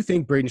 And I do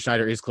think Braden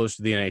Schneider is closer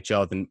to the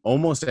NHL than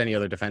almost any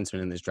other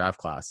defenseman in this draft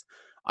class.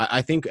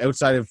 I think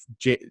outside of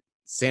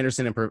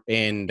Sanderson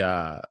and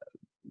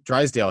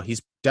Drysdale,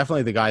 he's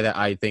definitely the guy that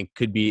I think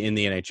could be in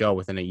the NHL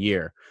within a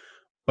year.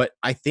 But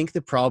I think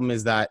the problem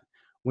is that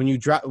when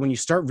you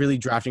start really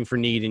drafting for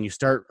need and you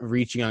start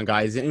reaching on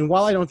guys, and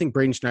while I don't think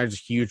Braden Schneider's a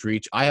huge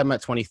reach, I have him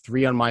at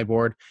 23 on my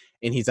board,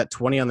 and he's at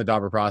 20 on the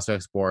Dobber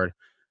Prospects board.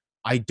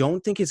 I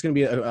don't think it's going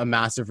to be a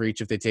massive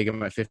reach if they take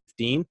him at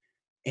 15.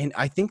 And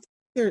I think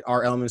there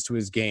are elements to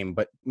his game,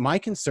 but my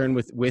concern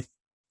with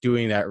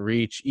doing that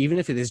reach, even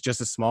if it is just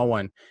a small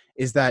one,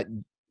 is that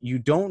you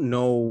don't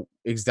know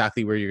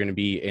exactly where you're going to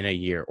be in a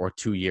year or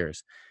 2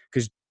 years.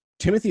 Because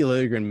Timothy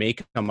Liljegren may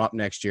come up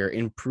next year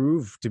and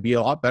prove to be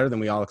a lot better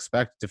than we all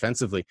expect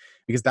defensively,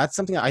 because that's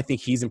something I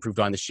think he's improved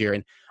on this year.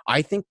 And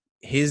I think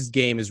his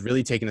game is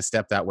really taking a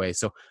step that way.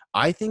 So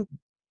I think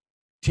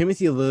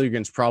Timothy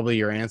Liljegren's probably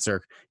your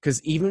answer,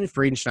 because even if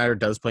Braden Schneider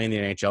does play in the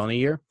NHL in a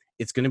year,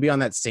 it's going to be on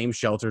that same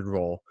sheltered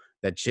role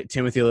that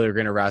Timothy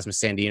Liljegren or Rasmus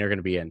Sandin are going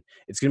to be in.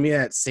 It's going to be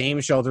that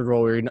same sheltered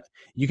role where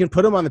you can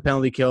put him on the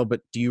penalty kill,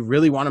 but do you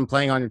really want him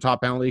playing on your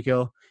top penalty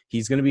kill?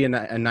 He's going to be a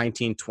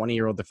 19,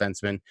 20-year-old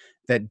defenseman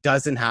that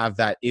doesn't have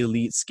that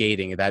elite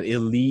skating, that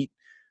elite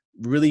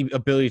really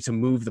ability to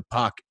move the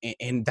puck.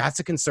 And that's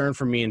a concern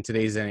for me in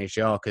today's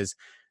NHL, because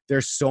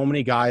there's so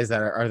many guys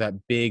that are that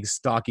big,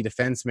 stocky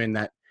defenseman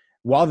that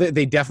while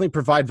they definitely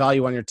provide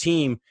value on your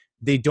team,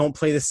 they don't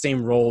play the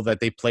same role that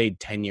they played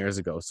 10 years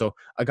ago. So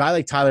a guy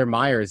like Tyler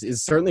Myers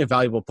is certainly a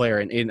valuable player.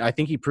 And I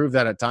think he proved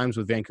that at times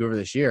with Vancouver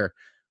this year.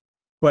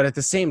 But at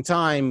the same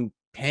time,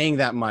 paying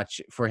that much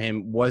for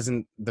him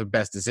wasn't the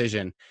best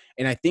decision.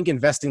 And I think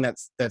investing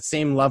that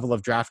same level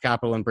of draft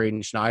capital in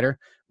Braden Schneider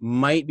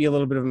might be a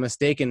little bit of a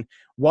mistake. And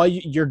while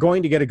you're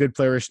going to get a good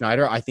player with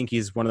Schneider, I think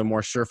he's one of the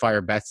more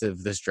surefire bets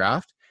of this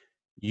draft.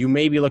 You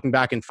may be looking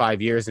back in 5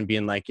 years and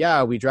being like,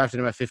 yeah, we drafted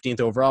him at 15th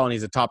overall and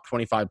he's a top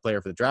 25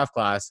 player for the draft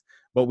class,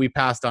 but we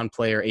passed on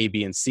player A,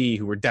 B, and C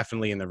who were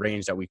definitely in the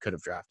range that we could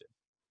have drafted.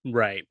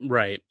 Right,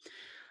 right.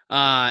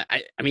 I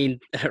mean,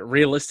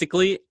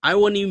 realistically, I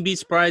wouldn't even be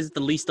surprised if the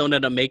Leafs don't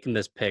end up making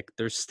this pick.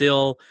 There's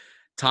still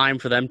time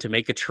for them to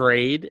make a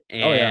trade,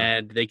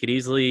 and they could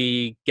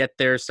easily get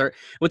their start.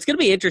 What's going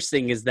to be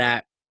interesting is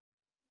that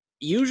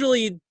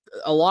usually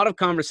a lot of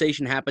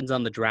conversation happens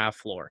on the draft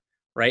floor,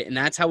 right? And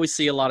that's how we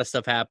see a lot of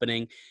stuff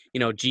happening.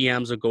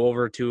 GMs will go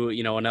over to,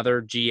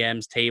 another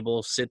GM's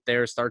table, sit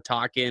there, start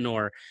talking,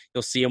 or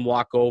you'll see them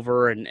walk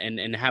over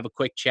and have a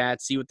quick chat,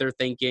 see what they're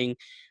thinking.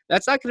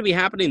 That's not going to be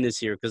happening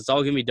this year because it's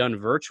all going to be done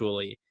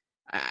virtually.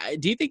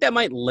 Do you think that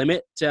might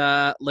limit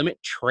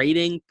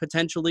trading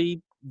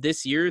potentially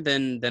this year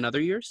than other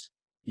years?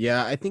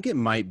 Yeah, I think it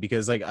might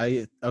because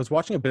I was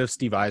watching a bit of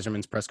Steve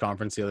Yzerman's press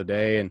conference the other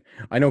day, and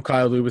I know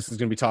Kyle Lewis is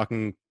going to be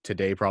talking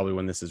today, probably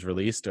when this is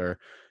released,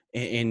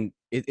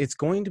 it's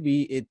going to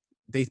be it.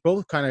 They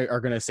both kind of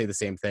are going to say the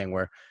same thing,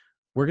 where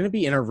we're going to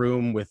be in a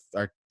room with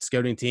our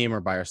scouting team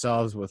or by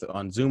ourselves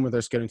on Zoom with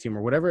our scouting team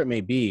or whatever it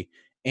may be,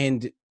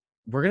 and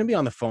we're going to be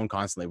on the phone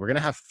constantly. We're going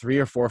to have 3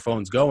 or 4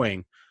 phones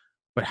going,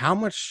 but how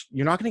much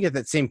you're not going to get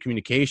that same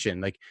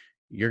communication. Like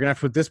you're going to have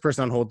to put this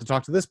person on hold to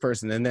talk to this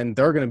person, and then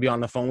they're going to be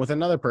on the phone with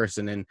another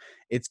person, and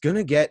it's going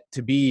to get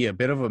to be a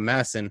bit of a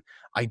mess. And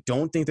I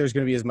don't think there's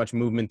going to be as much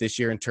movement this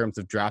year in terms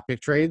of draft pick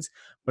trades,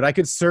 but I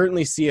could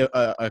certainly see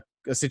a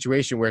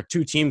situation where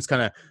 2 teams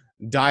kind of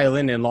dial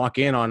in and lock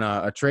in on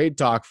a trade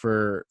talk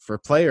for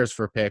players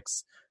for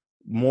picks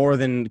more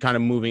than kind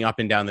of moving up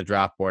and down the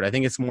draft board. I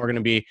think it's more going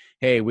to be,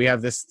 hey, we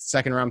have this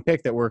second round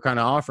pick that we're kind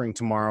of offering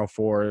tomorrow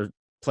for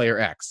player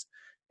X.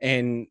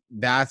 And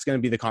that's going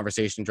to be the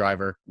conversation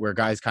driver where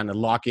guys kind of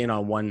lock in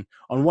on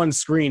one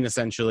screen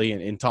essentially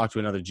and talk to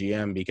another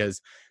GM,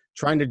 because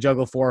trying to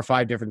juggle 4 or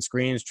 5 different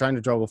screens, trying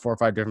to juggle 4 or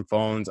 5 different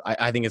phones,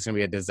 I think it's going to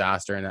be a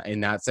disaster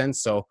in that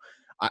sense. So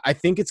I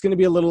think it's going to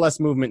be a little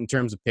less movement in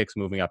terms of picks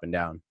moving up and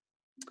down.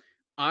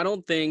 I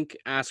don't think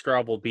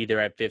Askarov will be there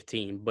at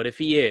 15, but if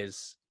he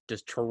is,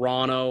 does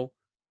Toronto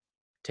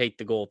take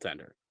the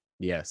goaltender?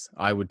 Yes,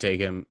 I would take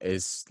him.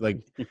 It's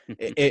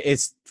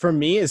for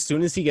me, as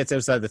soon as he gets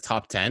outside the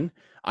top 10,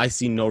 I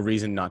see no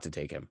reason not to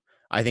take him.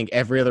 I think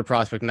every other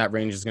prospect in that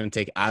range is going to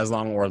take as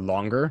long or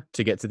longer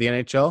to get to the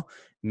NHL,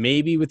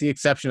 maybe with the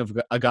exception of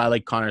a guy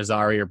like Connor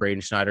Zary or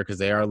Braden Schneider, because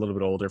they are a little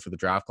bit older for the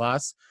draft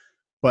class.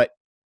 But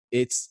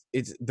it's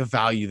the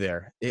value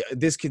there.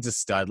 This kid's a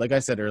stud. Like I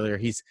said earlier,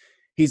 he's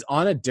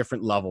on a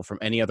different level from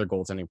any other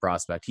goaltending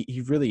prospect.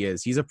 He really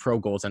is. He's a pro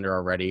goaltender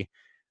already.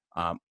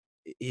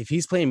 If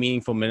he's playing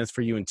meaningful minutes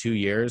for you in 2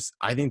 years,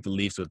 I think the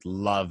Leafs would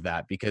love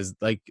that, because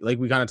like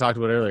we kind of talked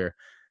about earlier,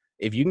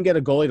 if you can get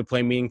a goalie to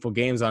play meaningful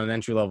games on an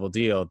entry-level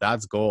deal,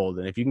 that's gold.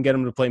 And if you can get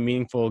him to play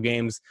meaningful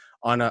games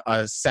on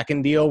a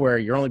second deal where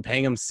you're only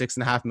paying him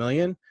 $6.5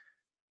 million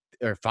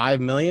or $5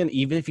 million,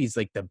 even if he's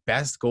like the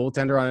best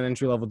goaltender on an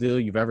entry-level deal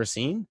you've ever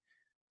seen,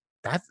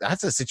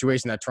 that's a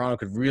situation that Toronto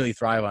could really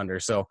thrive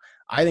under. So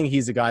I think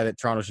he's a guy that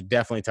Toronto should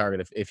definitely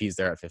target if he's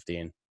there at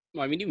 15.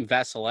 Well, I mean, even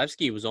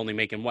Vasilevsky was only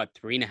making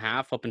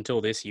 3.5 up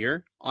until this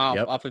year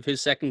off of his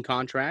second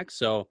contract.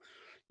 So,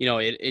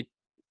 it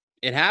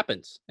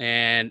happens,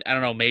 and I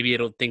don't know. Maybe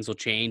things will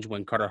change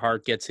when Carter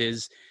Hart gets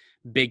his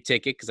big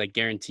ticket, because I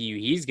guarantee you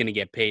he's going to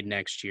get paid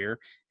next year,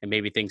 and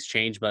maybe things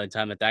change by the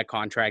time that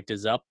contract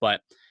is up. But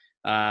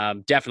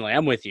definitely,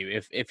 I'm with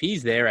you. If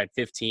he's there at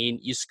 15,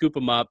 you scoop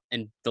him up,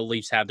 and the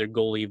Leafs have their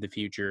goalie of the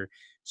future,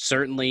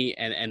 certainly,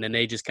 and then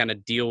they just kind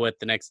of deal with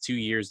the next 2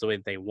 years the way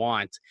that they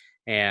want.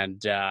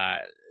 And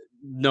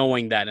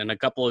knowing that in a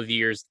couple of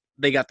years,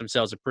 they got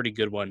themselves a pretty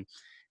good one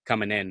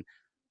coming in.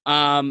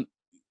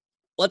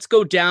 Let's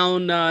go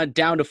down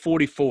to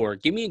 44.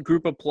 Give me a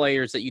group of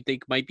players that you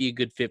think might be a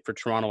good fit for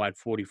Toronto at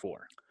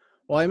 44.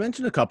 Well, I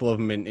mentioned a couple of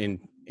them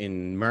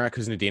in Marek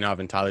Kuznetsov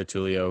and Tyler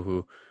Tullio,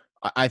 who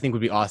I think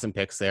would be awesome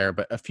picks there.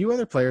 But a few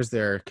other players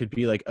there could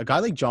be like a guy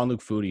like Jean-Luc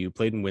Foudy, who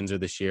played in Windsor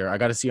this year. I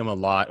got to see him a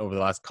lot over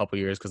the last couple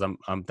of years because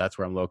that's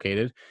where I'm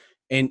located.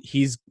 And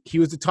he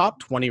was the top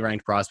 20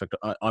 ranked prospect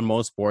on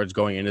most boards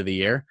going into the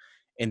year.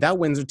 And that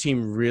Windsor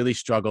team really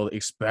struggled,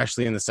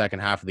 especially in the second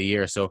half of the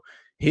year. So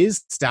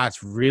his stats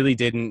really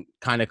didn't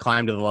kind of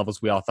climb to the levels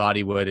we all thought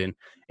he would.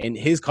 And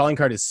his calling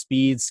card is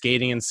speed,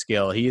 skating, and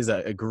skill. He is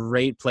a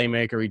great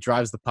playmaker. He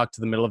drives the puck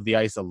to the middle of the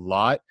ice a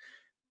lot.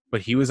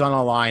 But he was on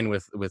a line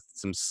with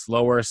some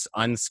slower,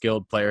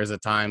 unskilled players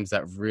at times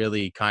that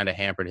really kind of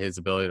hampered his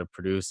ability to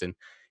produce. And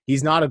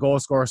he's not a goal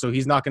scorer, so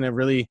he's not going to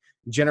really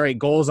generate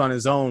goals on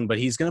his own, but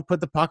he's going to put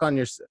the puck on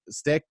your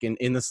stick and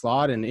in the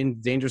slot and in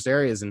dangerous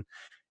areas. And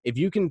if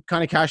you can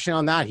kind of cash in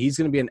on that, he's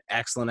going to be an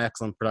excellent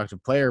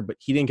productive player, but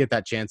he didn't get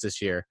that chance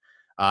this year.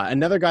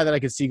 Another guy that I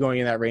could see going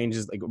in that range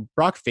is like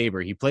Brock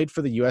Faber. He played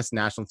for the U.S.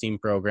 national team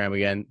program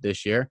again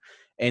this year,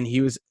 and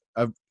he's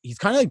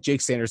kind of like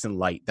Jake Sanderson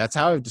light. That's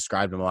how I've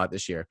described him a lot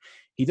this year.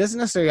 He doesn't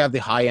necessarily have the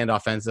high-end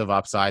offensive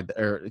upside,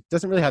 or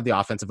doesn't really have the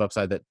offensive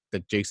upside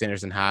that Jake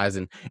Sanderson has.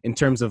 And in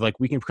terms of like,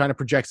 we can kind of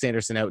project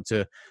Sanderson out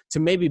to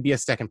maybe be a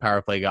second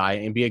power play guy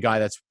and be a guy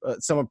that's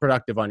somewhat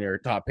productive on your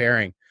top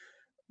pairing.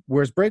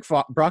 Whereas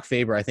Brock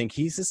Faber, I think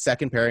he's a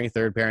second pairing,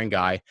 third pairing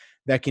guy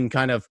that can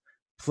kind of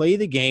play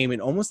the game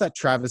in almost that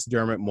Travis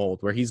Dermott mold,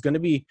 where he's going to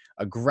be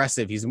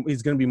aggressive. He's going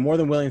to be more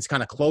than willing to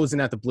kind of close in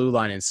at the blue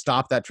line and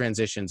stop that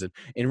transitions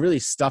and really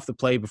stuff the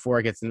play before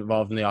it gets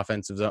involved in the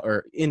offensive zone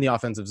or in the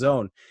offensive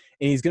zone.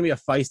 And he's going to be a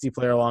feisty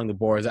player along the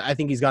boards. I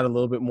think he's got a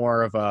little bit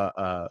more of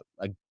a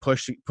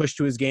push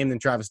to his game than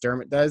Travis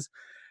Dermott does.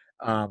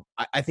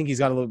 I think he's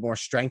got a little bit more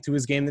strength to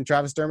his game than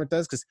Travis Dermott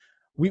does, because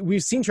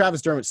we've seen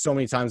Travis Dermott so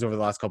many times over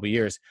the last couple of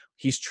years.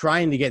 He's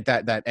trying to get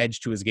that edge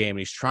to his game. And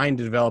he's trying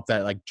to develop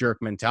that like jerk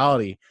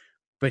mentality,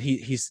 but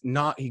he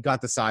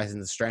got the size and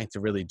the strength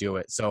to really do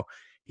it. So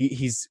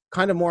he's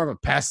kind of more of a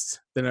pest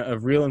than a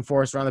real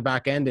enforcer on the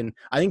back end. And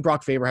I think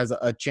Brock Faber has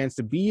a chance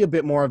to be a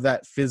bit more of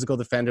that physical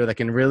defender that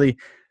can really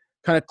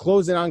kind of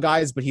close in on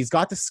guys, but he's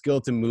got the skill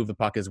to move the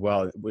puck as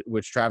well,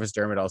 which Travis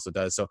Dermott also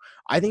does. So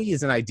I think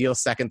he's an ideal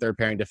second, third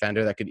pairing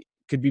defender that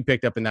could be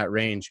picked up in that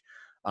range.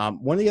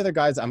 One of the other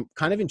guys I'm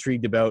kind of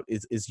intrigued about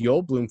is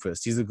Joel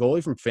Blomqvist. He's a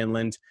goalie from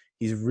Finland.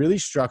 He's really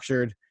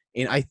structured,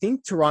 and I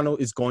think Toronto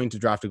is going to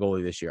draft a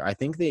goalie this year. I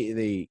think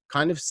they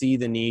kind of see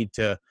the need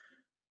to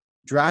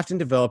draft and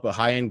develop a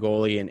high-end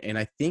goalie, and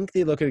I think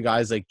they look at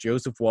guys like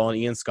Joseph Woll and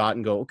Ian Scott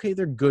and go, okay,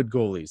 they're good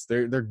goalies.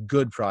 They're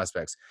good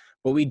prospects,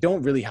 but we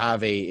don't really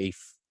have a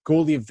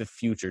goalie of the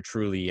future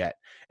truly yet.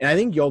 And I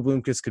think Joel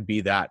Blomqvist could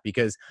be that,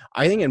 because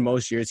I think in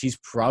most years he's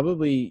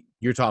probably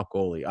your top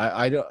goalie.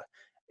 I don't.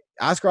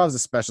 Askarov is a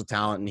special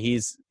talent, and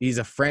he's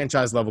a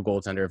franchise level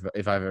goaltender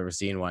if I've ever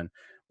seen one.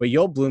 But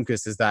Joel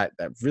Blomqvist is that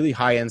really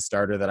high end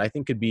starter that I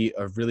think could be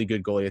a really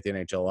good goalie at the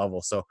NHL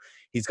level. So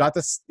he's got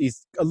this.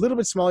 He's a little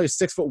bit smaller. He's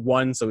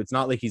 6'1", so it's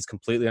not like he's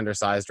completely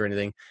undersized or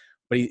anything.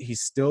 But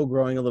he's still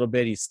growing a little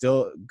bit. He's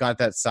still got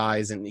that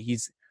size, and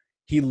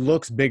he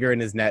looks bigger in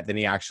his net than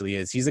he actually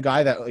is. He's a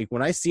guy that, like,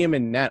 when I see him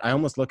in net, I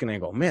almost look and I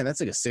go, man, that's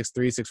like a 6'3",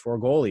 6'4"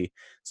 goalie.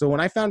 So when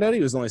I found out he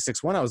was only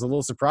 6'1", I was a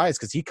little surprised,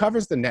 because he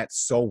covers the net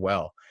so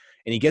well.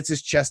 And he gets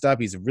his chest up.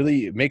 He's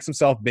really makes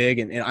himself big,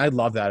 and I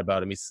love that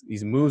about him.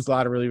 He moves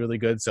laterally really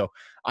good. So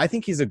I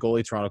think he's a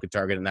goalie Toronto could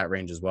target in that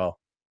range as well.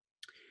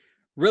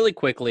 Really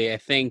quickly, I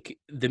think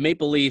the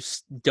Maple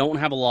Leafs don't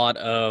have a lot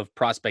of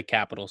prospect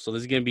capital, so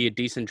this is going to be a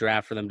decent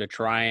draft for them to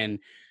try and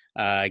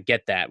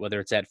get that,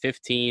 whether it's at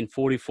 15,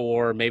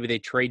 44, maybe they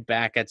trade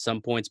back at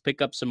some points,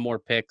 pick up some more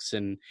picks,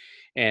 and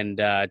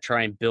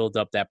try and build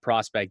up that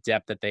prospect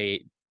depth that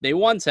they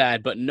once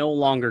had but no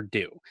longer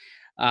do.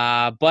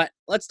 But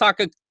let's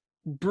talk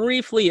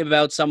briefly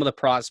about some of the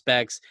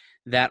prospects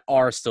that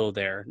are still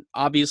there.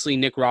 Obviously,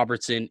 Nick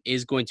Robertson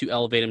is going to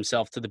elevate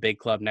himself to the big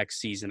club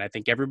next season. I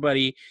think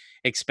everybody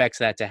expects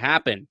that to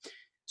happen.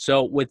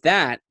 So with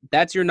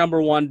that's your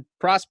number one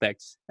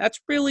prospect. That's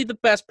really the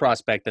best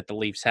prospect that the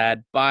Leafs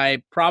had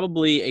by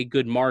probably a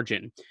good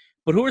margin.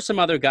 But who are some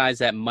other guys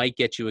that might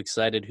get you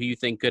excited, who you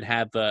think could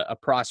have a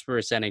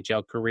prosperous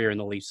NHL career in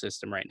the Leaf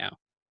system right now?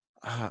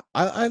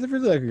 I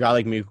really like a guy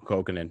like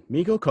Mikko Kokkonen.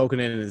 Mikko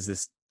Kokkonen is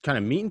this kind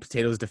of meat and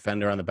potatoes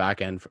defender on the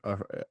back end.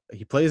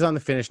 He plays on the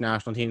Finnish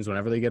national teams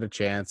whenever they get a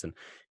chance, and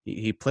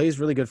he plays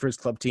really good for his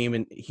club team.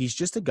 And he's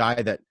just a guy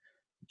that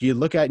you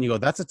look at and you go,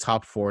 that's a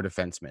top four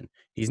defenseman.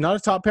 He's not a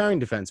top pairing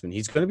defenseman.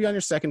 He's going to be on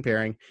your second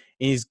pairing.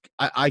 And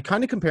I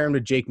kind of compare him to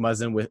Jake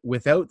Muzzin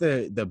without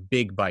the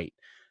big bite.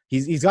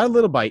 He's got a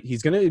little bite.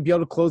 He's going to be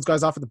able to close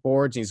guys off at the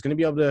boards, and he's going to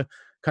be able to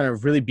kind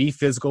of really be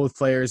physical with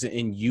players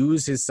and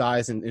use his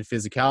size and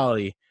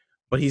physicality.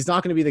 But he's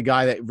not going to be the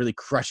guy that really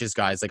crushes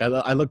guys. Like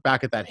I look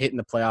back at that hit in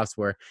the playoffs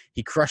where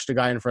he crushed a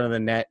guy in front of the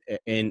net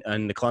in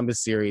the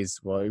Columbus series.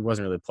 Well, it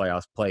wasn't really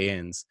playoffs,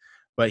 play-ins.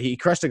 But he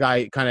crushed a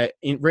guy kind of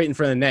right in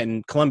front of the net,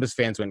 and Columbus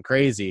fans went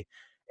crazy.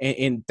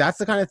 And that's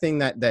the kind of thing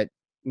that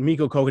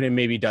Mikko Kokkonen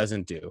maybe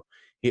doesn't do.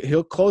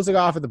 He'll close it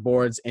off at the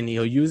boards, and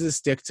he'll use his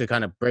stick to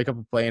kind of break up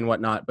a play and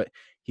whatnot, but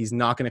he's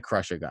not going to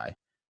crush a guy.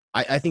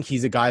 I think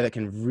he's a guy that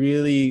can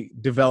really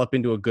develop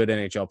into a good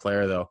NHL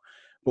player, though.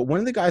 But one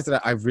of the guys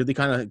that I really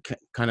kind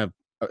of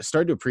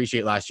started to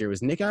appreciate last year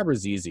was Nick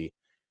Abruzzese.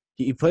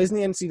 He plays in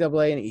the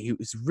NCAA, and he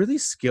was really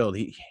skilled.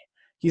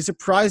 He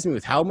surprised me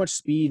with how much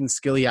speed and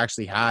skill he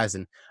actually has,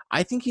 and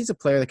I think he's a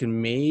player that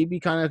can maybe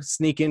kind of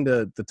sneak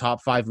into the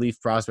top 5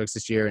 Leaf prospects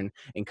this year and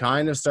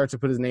kind of start to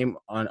put his name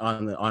on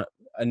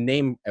a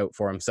name out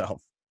for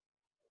himself.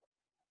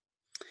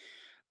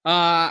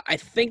 I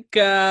think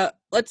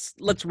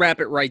let's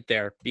wrap it right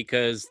there,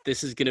 because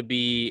this is going to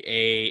be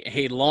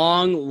a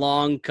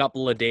long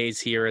couple of days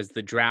here as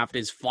the draft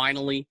is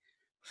finally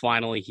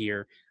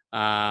here.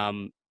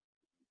 Lastly,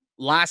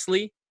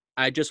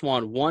 I just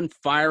want one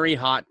fiery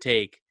hot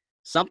take.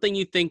 Something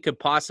you think could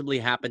possibly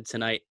happen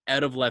tonight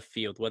out of left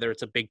field, whether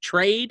it's a big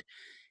trade,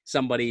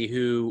 somebody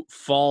who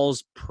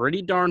falls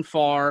pretty darn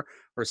far,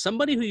 or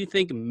somebody who you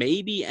think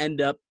maybe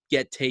end up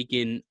get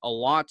taken a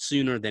lot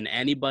sooner than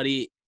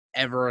anybody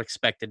ever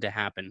expected to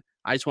happen.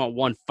 I just want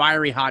one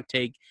fiery hot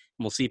take,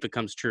 and we'll see if it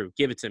comes true.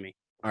 Give it to me.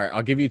 All right,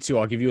 I'll give you two.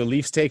 I'll give you a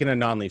Leafs take and a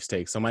non-Leafs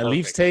take. So my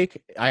Leafs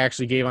take, I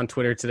actually gave on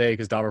Twitter today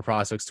because Dobber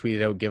Prospects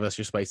tweeted out, give us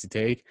your spicy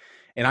take.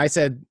 And I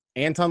said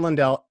Anton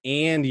Lundell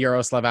and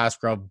Yaroslav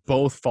Askarov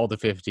both fall to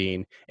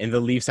 15, and the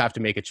Leafs have to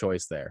make a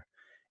choice there.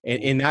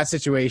 And in that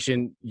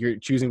situation, you're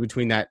choosing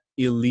between that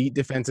elite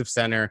defensive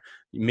center,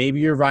 maybe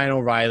you're Ryan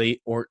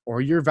O'Reilly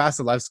or you're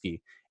Vasilevsky.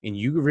 And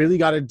you really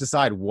got to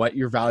decide what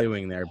you're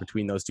valuing there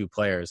between those two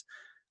players.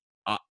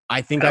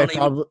 I think I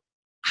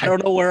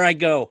don't know where I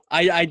go.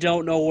 I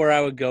don't know where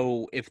I would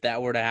go if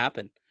that were to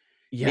happen.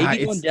 Yeah,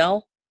 maybe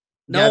Lundell?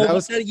 No,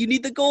 yeah, you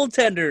need the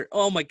goaltender.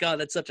 Oh, my God,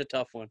 that's such a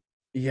tough one.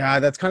 Yeah,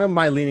 that's kind of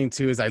my leaning,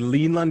 too, is I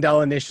lean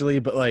Lundell initially,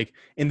 but, like,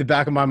 in the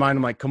back of my mind,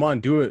 I'm like, come on,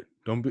 do it.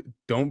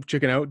 Don't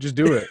chicken out. Just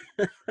do it.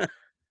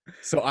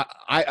 So,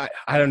 I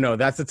don't know.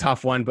 That's a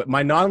tough one. But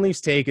my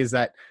non-Leafs take is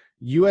that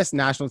U.S.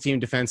 national team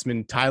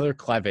defenseman Tyler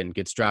Kleven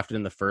gets drafted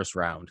in the first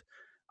round.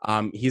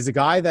 He's a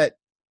guy that,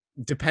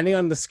 depending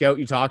on the scout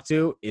you talk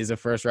to, is a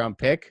first-round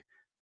pick.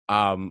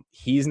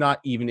 He's not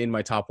even in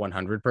my top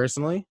 100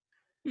 personally,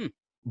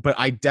 but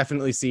I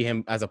definitely see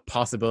him as a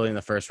possibility in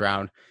the first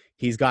round.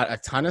 He's got a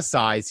ton of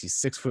size. He's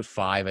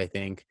 6'5", I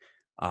think.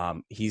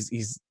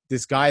 He's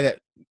this guy that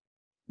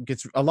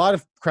gets a lot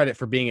of credit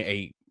for being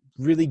a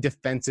really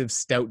defensive,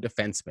 stout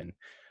defenseman.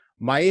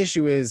 My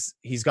issue is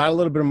he's got a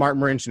little bit of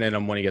Martin Marincin in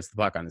him when he gets the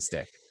puck on his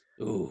stick.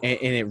 And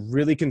it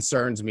really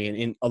concerns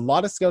me. And a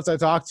lot of scouts I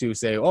talk to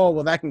say, oh,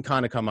 well, that can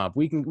kind of come up.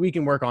 We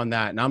can work on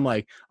that. And I'm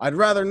like, I'd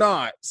rather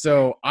not.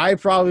 So I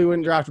probably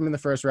wouldn't draft him in the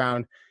first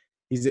round.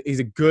 He's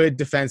a good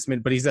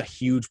defenseman, but he's a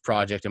huge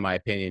project in my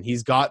opinion.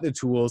 He's got the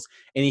tools,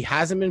 and he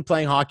hasn't been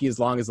playing hockey as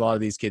long as a lot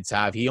of these kids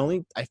have. If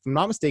I'm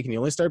not mistaken, he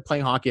only started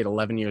playing hockey at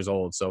 11 years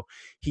old. So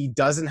he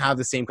doesn't have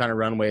the same kind of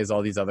runway as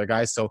all these other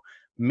guys. So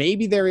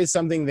maybe there is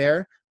something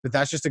there, but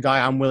that's just a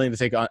guy I'm willing to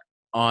take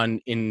on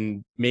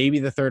in maybe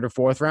the third or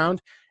fourth round.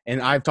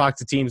 And I've talked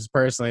to teams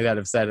personally that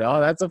have said,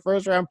 oh, that's a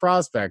first round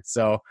prospect.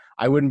 So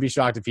I wouldn't be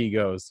shocked if he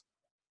goes.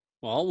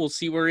 Well, we'll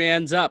see where he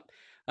ends up.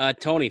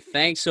 Tony,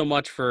 thanks so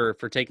much for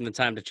taking the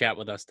time to chat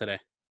with us today.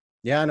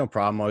 Yeah, no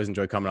problem. Always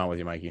enjoy coming on with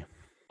you, Mikey.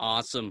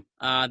 Awesome.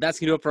 That's going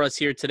to do it for us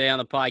here today on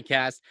the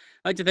podcast.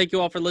 I'd like to thank you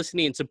all for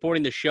listening and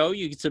supporting the show.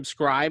 You can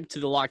subscribe to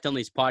the Locked On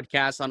Leafs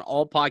podcast on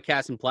all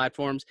podcasts and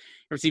platforms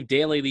and receive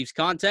daily Leafs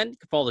content. You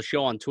can follow the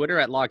show on Twitter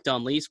at Locked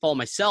On Leafs. Follow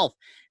myself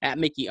at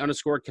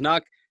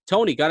Mickey_Canuck.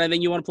 Tony, got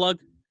anything you want to plug?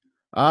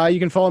 You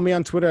can follow me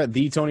on Twitter at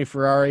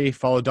 @TonyFerrari.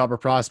 Follow Dobber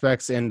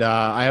Prospects. And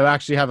I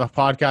actually have a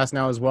podcast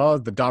now as well,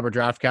 the Dobber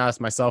Draftcast.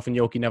 Myself and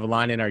Yoki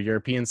Nevalainen, our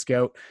European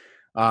scout.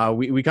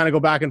 We kind of go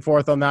back and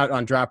forth on that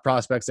on Draft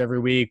Prospects every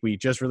week. We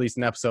just released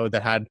an episode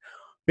that had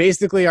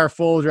basically our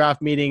full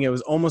draft meeting. It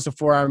was almost a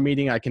 4-hour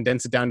meeting. I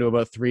condensed it down to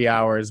about 3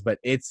 hours, but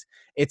it's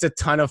a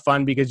ton of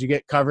fun because you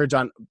get coverage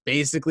on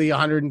basically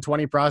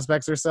 120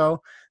 prospects or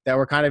so that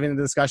were kind of in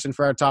the discussion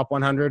for our top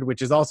 100,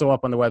 which is also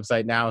up on the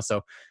website now.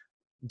 So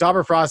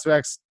Dobber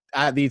Prospects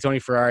at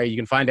 @TonyFerrari. You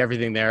can find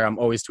everything there. I'm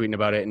always tweeting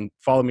about it, and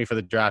follow me for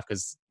the draft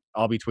because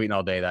I'll be tweeting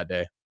all day that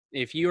day.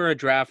 If you are a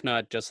draft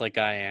nut just like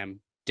I am,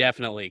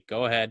 definitely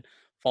go ahead,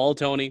 follow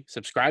Tony,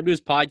 subscribe to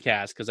his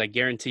podcast, because I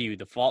guarantee you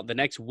the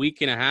next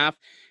week and a half,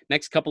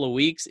 next couple of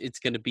weeks, it's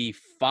going to be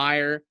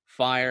fire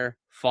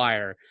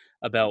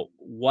about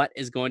what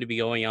is going to be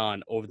going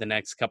on over the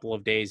next couple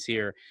of days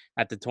here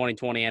at the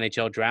 2020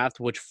 NHL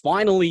Draft, which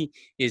finally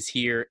is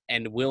here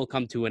and will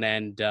come to an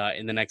end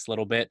in the next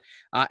little bit.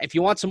 If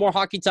you want some more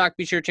hockey talk,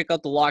 be sure to check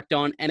out the Locked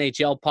On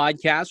NHL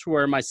podcast,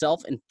 where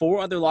myself and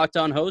 4 other Locked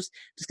On hosts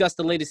discuss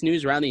the latest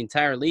news around the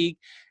entire league.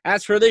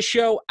 As for this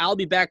show, I'll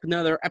be back with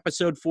another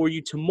episode for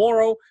you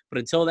tomorrow. But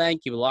until then,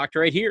 keep it locked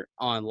right here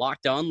on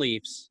Locked On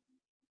Leafs.